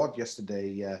the squad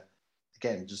yesterday.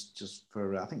 Again, just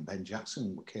for, I think Ben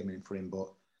Jackson came in for him, but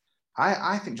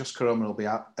I think Josh Koroma will be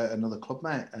at another club,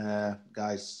 mate.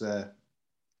 Guys,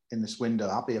 in this window,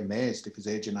 I'll be amazed if his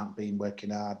agent hasn't been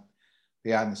working hard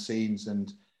behind the scenes.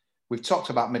 And we've talked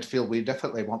about midfield. We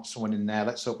definitely want someone in there.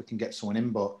 Let's hope we can get someone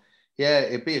in. But yeah,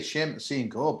 it'd be a shame to see him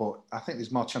go. But I think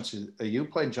there's more chances of you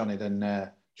playing, Johnny,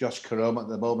 than Josh Koroma at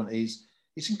the moment. He's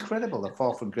incredible, the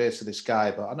fall from grace of this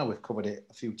guy. But I know we've covered it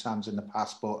a few times in the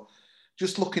past. But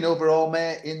just looking overall,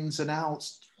 mate, ins and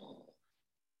outs.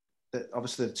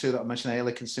 Obviously, the two that I mentioned,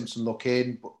 Ailick and Simpson, look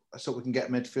in. But I thought we can get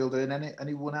a midfielder in.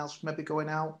 Anyone else maybe going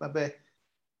out? Maybe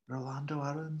Rolando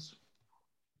Aarons?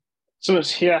 So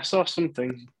I saw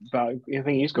something about. I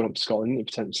think he's gone up to Scotland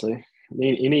potentially.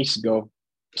 He needs to go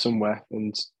somewhere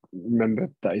and remember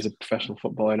that he's a professional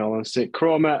footballer. In all honesty,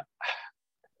 Koroma,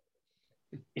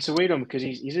 it's a weird one because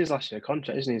he's his last year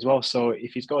contract, isn't he, as well? So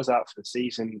if he goes out for the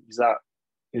season, is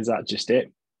that just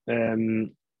it?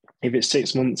 If it's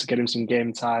 6 months to get him some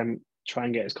game time, try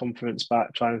and get his confidence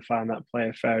back, try and find that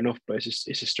player, fair enough. But it's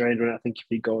a strange one. I think if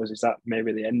he goes, is that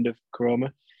maybe the end of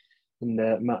Koroma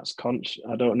and Matt's conch?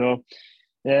 I don't know.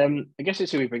 I guess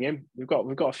it's who we bring in. We've got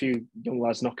a few young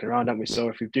lads knocking around, haven't we? So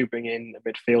if we do bring in a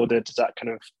midfielder, does that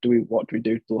kind of what do we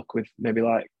do to look with maybe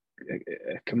like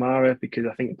Kamara? Because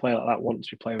I think a player like that wants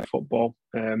to be playing football.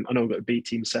 I know we've got a B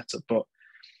team set up, but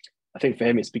I think for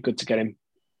him it'd be good to get him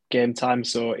game time.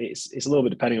 So it's a little bit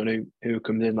depending on who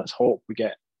comes in. Let's hope we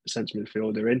get a central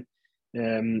midfielder in. Do you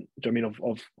know what I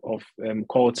mean, of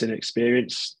quality and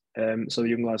experience. So the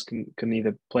young lads can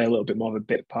either play a little bit more of a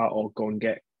bit part or go and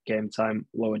get game time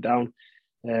lower down.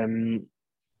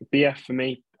 BF for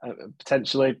me,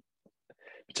 potentially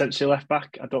left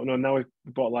back. I don't know. Now we've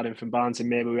bought a lad in from Barnsley.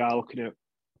 Maybe we are looking at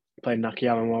playing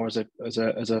Nakayama more as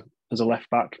a left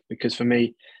back, because for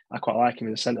me, I quite like him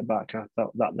as a centre back. I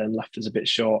thought that then left us a bit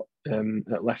short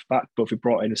at left back. But if we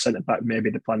brought in a centre back, maybe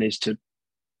the plan is to.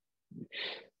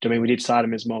 I mean, we did side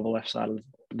him as more of a left side of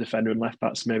the defender and left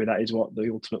back. So maybe that is what the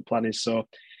ultimate plan is. So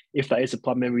if that is the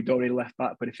plan, maybe we don't need a left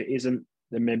back. But if it isn't,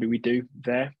 then maybe we do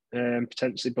there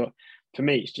potentially. But for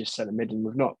me, it's just centre mid, and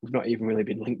we've not even really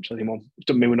been linked with him on.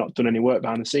 Doesn't mean we've not done any work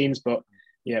behind the scenes, but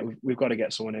yeah, we've got to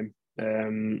get someone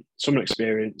in, someone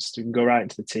experienced who can go right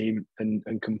into the team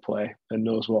and can play and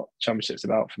knows what Championship's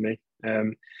about for me.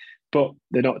 But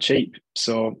they're not cheap,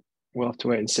 so we'll have to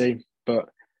wait and see. But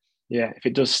yeah, if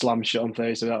it does slam shut on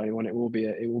Thursday without anyone, it will be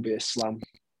a slam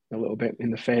a little bit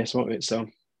in the face, won't it? So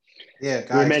yeah,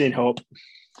 guys, we remain in hope.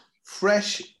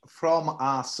 Fresh from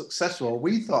our successful,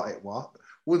 we thought it was.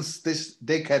 Once this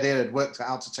dickhead here had worked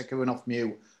out to take everyone off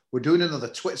mute, we're doing another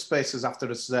Twitter Spaces after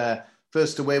his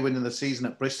first away win of the season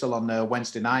at Bristol on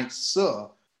Wednesday night.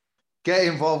 So get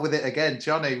involved with it again.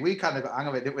 Johnny, we kind of got hang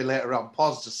of it, didn't we, later on?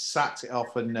 Pos just sacked it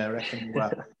off and reckoned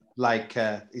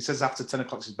he says after 10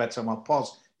 o'clock is bedtime. Well,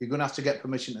 Pos, you're going to have to get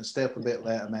permission to stay up a bit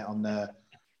later, mate, on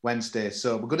Wednesday.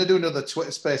 So we're going to do another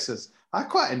Twitter Spaces. I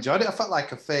quite enjoyed it. I felt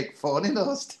like a fake phone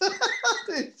host.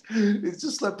 It's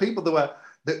just like people that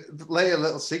lay a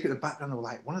little secret in the background. They were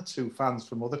like one or two fans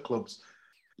from other clubs,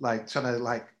 like trying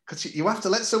to because you have to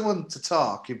let someone to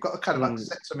talk. You've got to kind of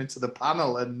accept them into the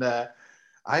panel. And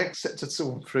I accepted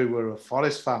someone through who were a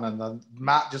Forest fan, and then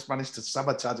Matt just managed to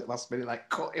sabotage it last minute,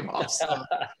 cut him off. So.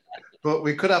 But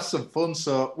we could have some fun.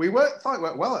 So thought it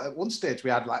went well. At one stage, we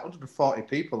had 140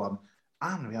 people on,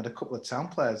 and we had a couple of town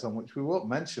players on, which we won't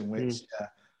mention, which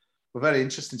were very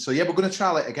interesting. So yeah, we're going to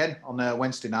trial it again on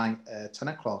Wednesday night, 10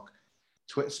 o'clock,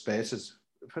 Twitter Spaces.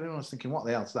 If anyone's thinking, what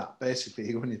the hell's that? Basically,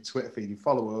 you go on your Twitter feed, you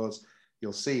follow us,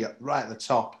 you'll see it right at the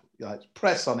top. You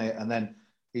press on it, and then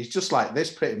he's just like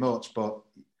this pretty much, but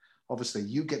obviously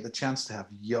you get the chance to have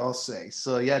your say.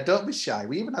 So yeah, don't be shy.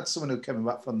 We even had someone who came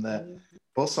back from the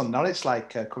bus on Norwich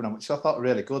coming on, which I thought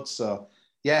really good. So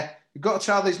yeah, you've got to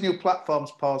try these new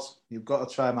platforms, Pos. You've got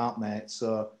to try them out, mate.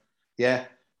 So yeah,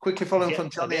 quickly following from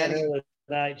Johnny.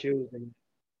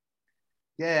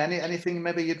 Anything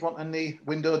maybe you'd want in the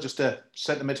window? Just a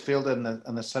centre midfielder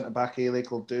and the centre back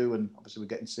Ailick will do, and obviously we're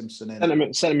getting Simpson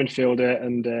in. Centre midfielder,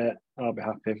 and I'll be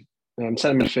happy.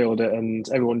 Centre midfielder, and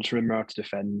everyone just remember how to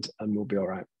defend, and we'll be all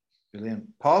right. Brilliant.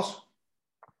 Pause.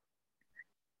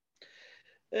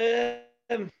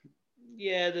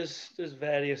 Yeah, there's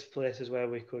various places where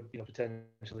we could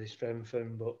potentially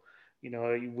strengthen, but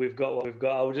we've got what we've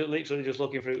got. I was literally just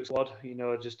looking through the squad,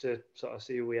 just to sort of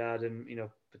see who we had and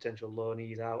potential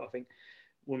loanees out. I think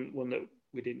one that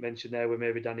we didn't mention there, where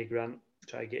maybe Danny Grant,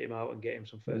 try to get him out and get him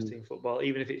some first team football,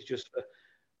 even if it's just for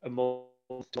a month,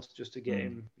 just to get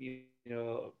him,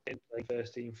 playing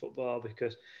first team football,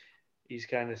 because he's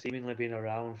kind of seemingly been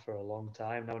around for a long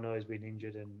time now. I know he's been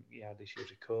injured and he had issues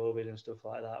with COVID and stuff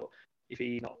like that. But if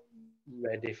he's not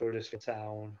ready for Huddersfield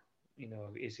Town,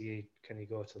 can he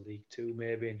go to League Two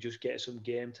maybe and just get some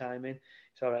game time in?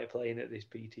 It's all right playing at this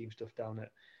B team stuff down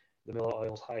at the Miller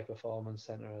Oils High Performance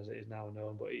Centre, as it is now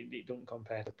known, but it doesn't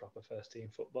compare to proper first team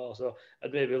football. So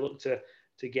I'd maybe look to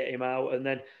get him out. And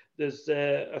then there's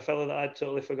a fella that I'd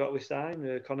totally forgot we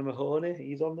signed, Conor Mahoney.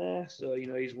 He's on there, so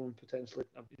he's one potentially.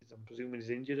 I'm presuming he's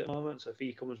injured at the moment. So if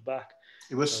he comes back,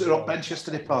 he was on bench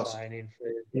yesterday. Pause.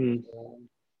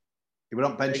 He was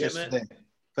on bench yesterday.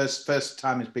 First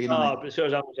time he's been on. But it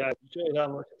shows how much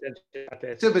attention I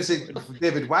pay. Still busy,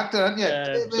 David Wagner, aren't you?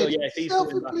 So yeah, if he's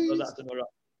coming back, so that's another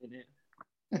option.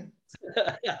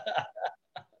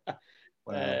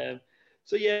 Wow.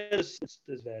 So yeah, there's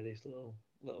various little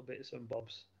bits and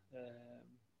bobs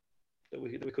that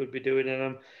we could be doing,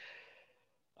 and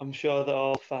I'm sure that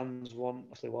all fans want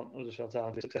Huddersfield Town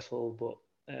to be successful, but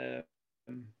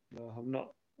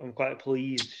I'm quite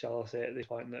pleased, shall I say, at this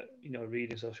point that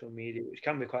reading social media, which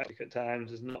can be quite quick at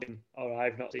times,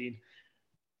 I've not seen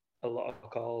a lot of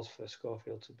calls for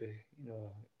Schofield to be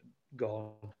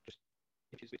gone,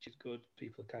 which is good.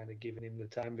 People kind of giving him the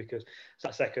time, because it's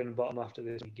that second bottom after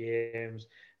these games.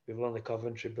 We've won the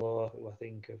Coventry below, who I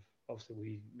think obviously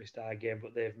we missed our game,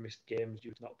 but they've missed games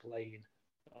due to not playing.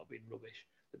 That'll be rubbish.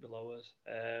 They're below us.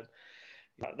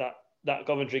 That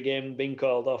Coventry game being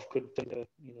called off could take a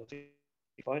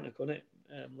pointer, couldn't it?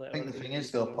 I think the thing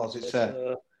is though, Pos, it's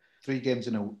 3 games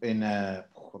in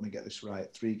let me get this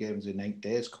right. 3 games in 8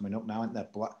 days coming up now, isn't there?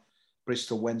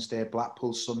 Bristol Wednesday,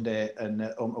 Blackpool Sunday, and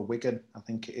Wigan. I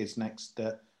think it is next.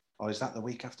 Or is that the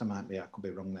week after? Might be. I could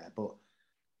be wrong there, but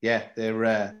yeah,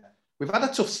 they're. We've had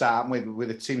a tough start with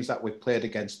the teams that we've played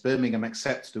against. Birmingham,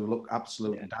 except to look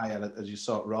absolutely dire, as you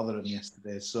saw at Rotherham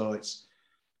yesterday. So it's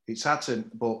hard to,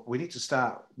 but we need to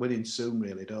start winning soon,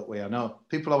 really, don't we? I know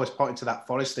people always pointing to that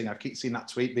Forest thing. I keep seeing that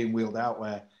tweet being wheeled out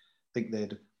where I think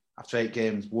they'd, after 8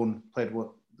 games, won,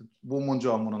 one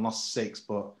draw, and won and lost 6.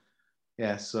 But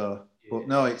yeah, so but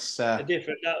no, it's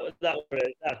different.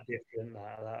 That's different.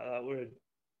 That we're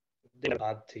a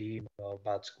bad team or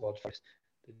bad squad.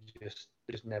 They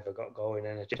just never got going,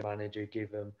 and a change manager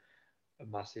give them a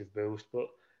massive boost. But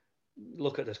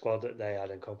look at the squad that they had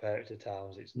and compare it to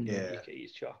Towns. It's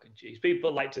chalk and cheese.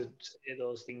 People like to say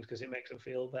those things because it makes them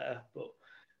feel better, but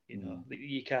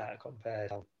you can't compare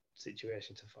the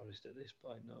situation to Forest at this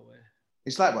point. No way.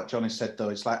 It's like what Johnny said though.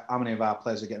 It's like how many of our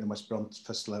players are getting the West Brom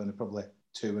first 11? Probably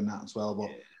 2 in that as well. But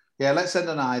yeah, let's send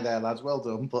an eye there, lads. Well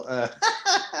done. But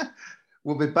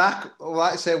we'll be back.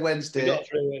 Like I say, Wednesday. We got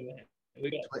through it, mate.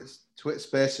 Twit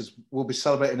Spaces. We'll be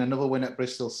celebrating another win at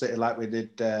Bristol City like we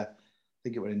did. I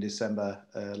think it was in December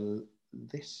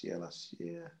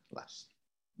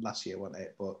last year, wasn't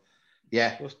it? But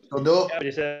yeah,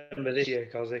 December this year,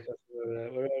 because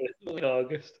we're only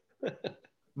August.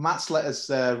 Matt's let us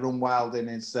run wild in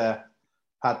his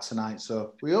pad tonight,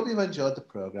 so we hope you've enjoyed the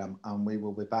programme, and we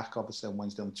will be back obviously on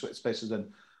Wednesday on Twitter Spaces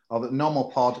and the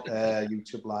normal pod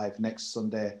YouTube Live next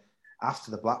Sunday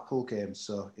after the Blackpool game,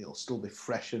 so it'll still be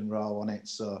fresh and raw on it.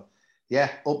 So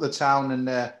yeah, up the town,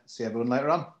 and see everyone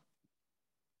later on.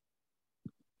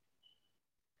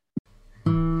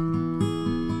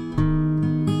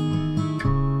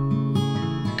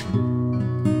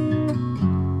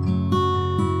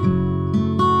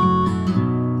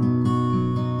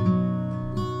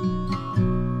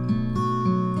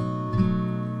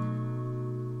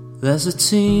 There's a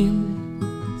team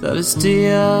that is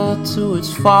dear to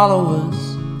its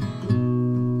followers.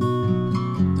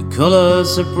 The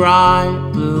colours are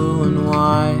bright blue and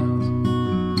white.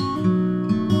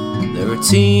 They're a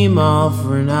team of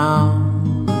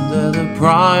renown, and they're the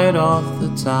pride of the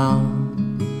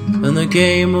town, and the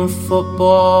game of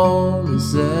football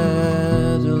is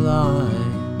their delight.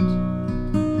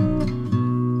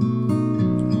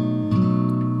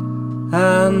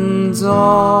 And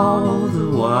all the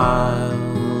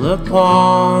while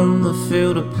upon the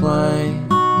field of play,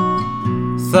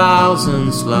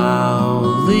 thousands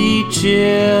loudly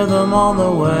cheer them on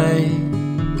the way.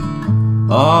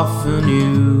 Often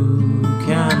you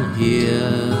can hear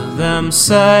them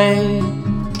say,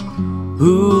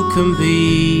 who can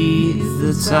beat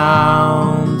the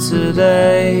town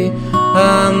today?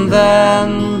 And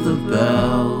then the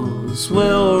bells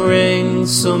will ring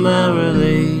so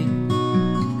merrily,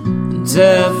 and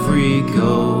every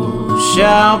goal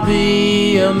shall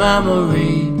be a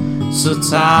memory. So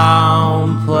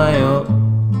town, play up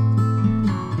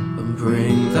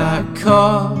Black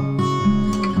cup,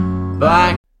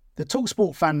 black. The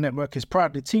TalkSport Fan Network is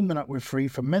proudly teaming up with Free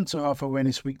for Mental Health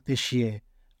Awareness Week this year.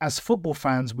 As football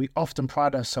fans, we often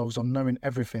pride ourselves on knowing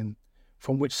everything,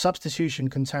 from which substitution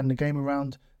can turn the game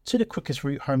around to the quickest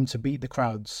route home to beat the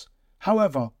crowds.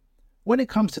 However, when it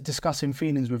comes to discussing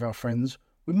feelings with our friends,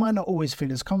 we might not always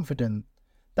feel as confident.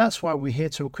 That's why we're here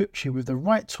to equip you with the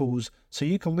right tools so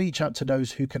you can reach out to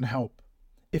those who can help.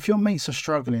 If your mates are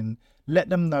struggling, let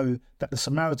them know that the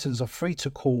Samaritans are free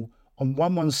to call on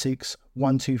 116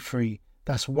 123.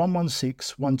 That's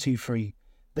 116 123.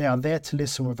 They are there to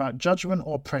listen without judgment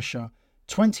or pressure,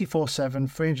 24/7,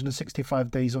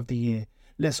 365 days of the year.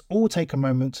 Let's all take a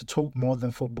moment to talk more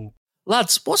than football.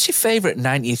 Lads, what's your favourite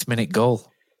 90th minute goal?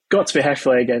 Got to be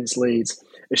Hefele against Leeds.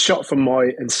 A shot from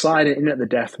Moy and sliding in at the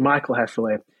death, Michael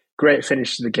Hefele. Great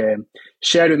finish to the game.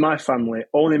 Shared with my family,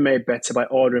 only made better by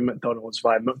ordering McDonald's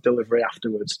via McDelivery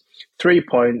afterwards. 3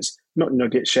 points,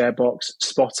 McNugget share box,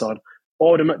 spot on.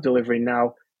 Order McDelivery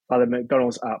now by the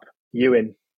McDonald's app. You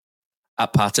in.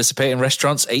 At participating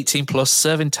restaurants, 18 plus,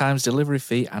 serving times, delivery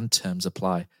fee and terms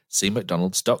apply. See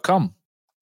mcdonalds.com.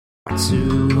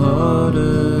 To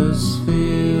Huddersfield,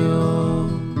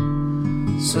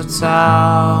 so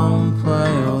town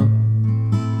play up,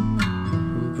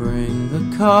 bring the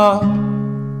cup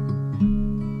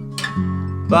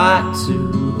back to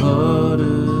Huddersfield.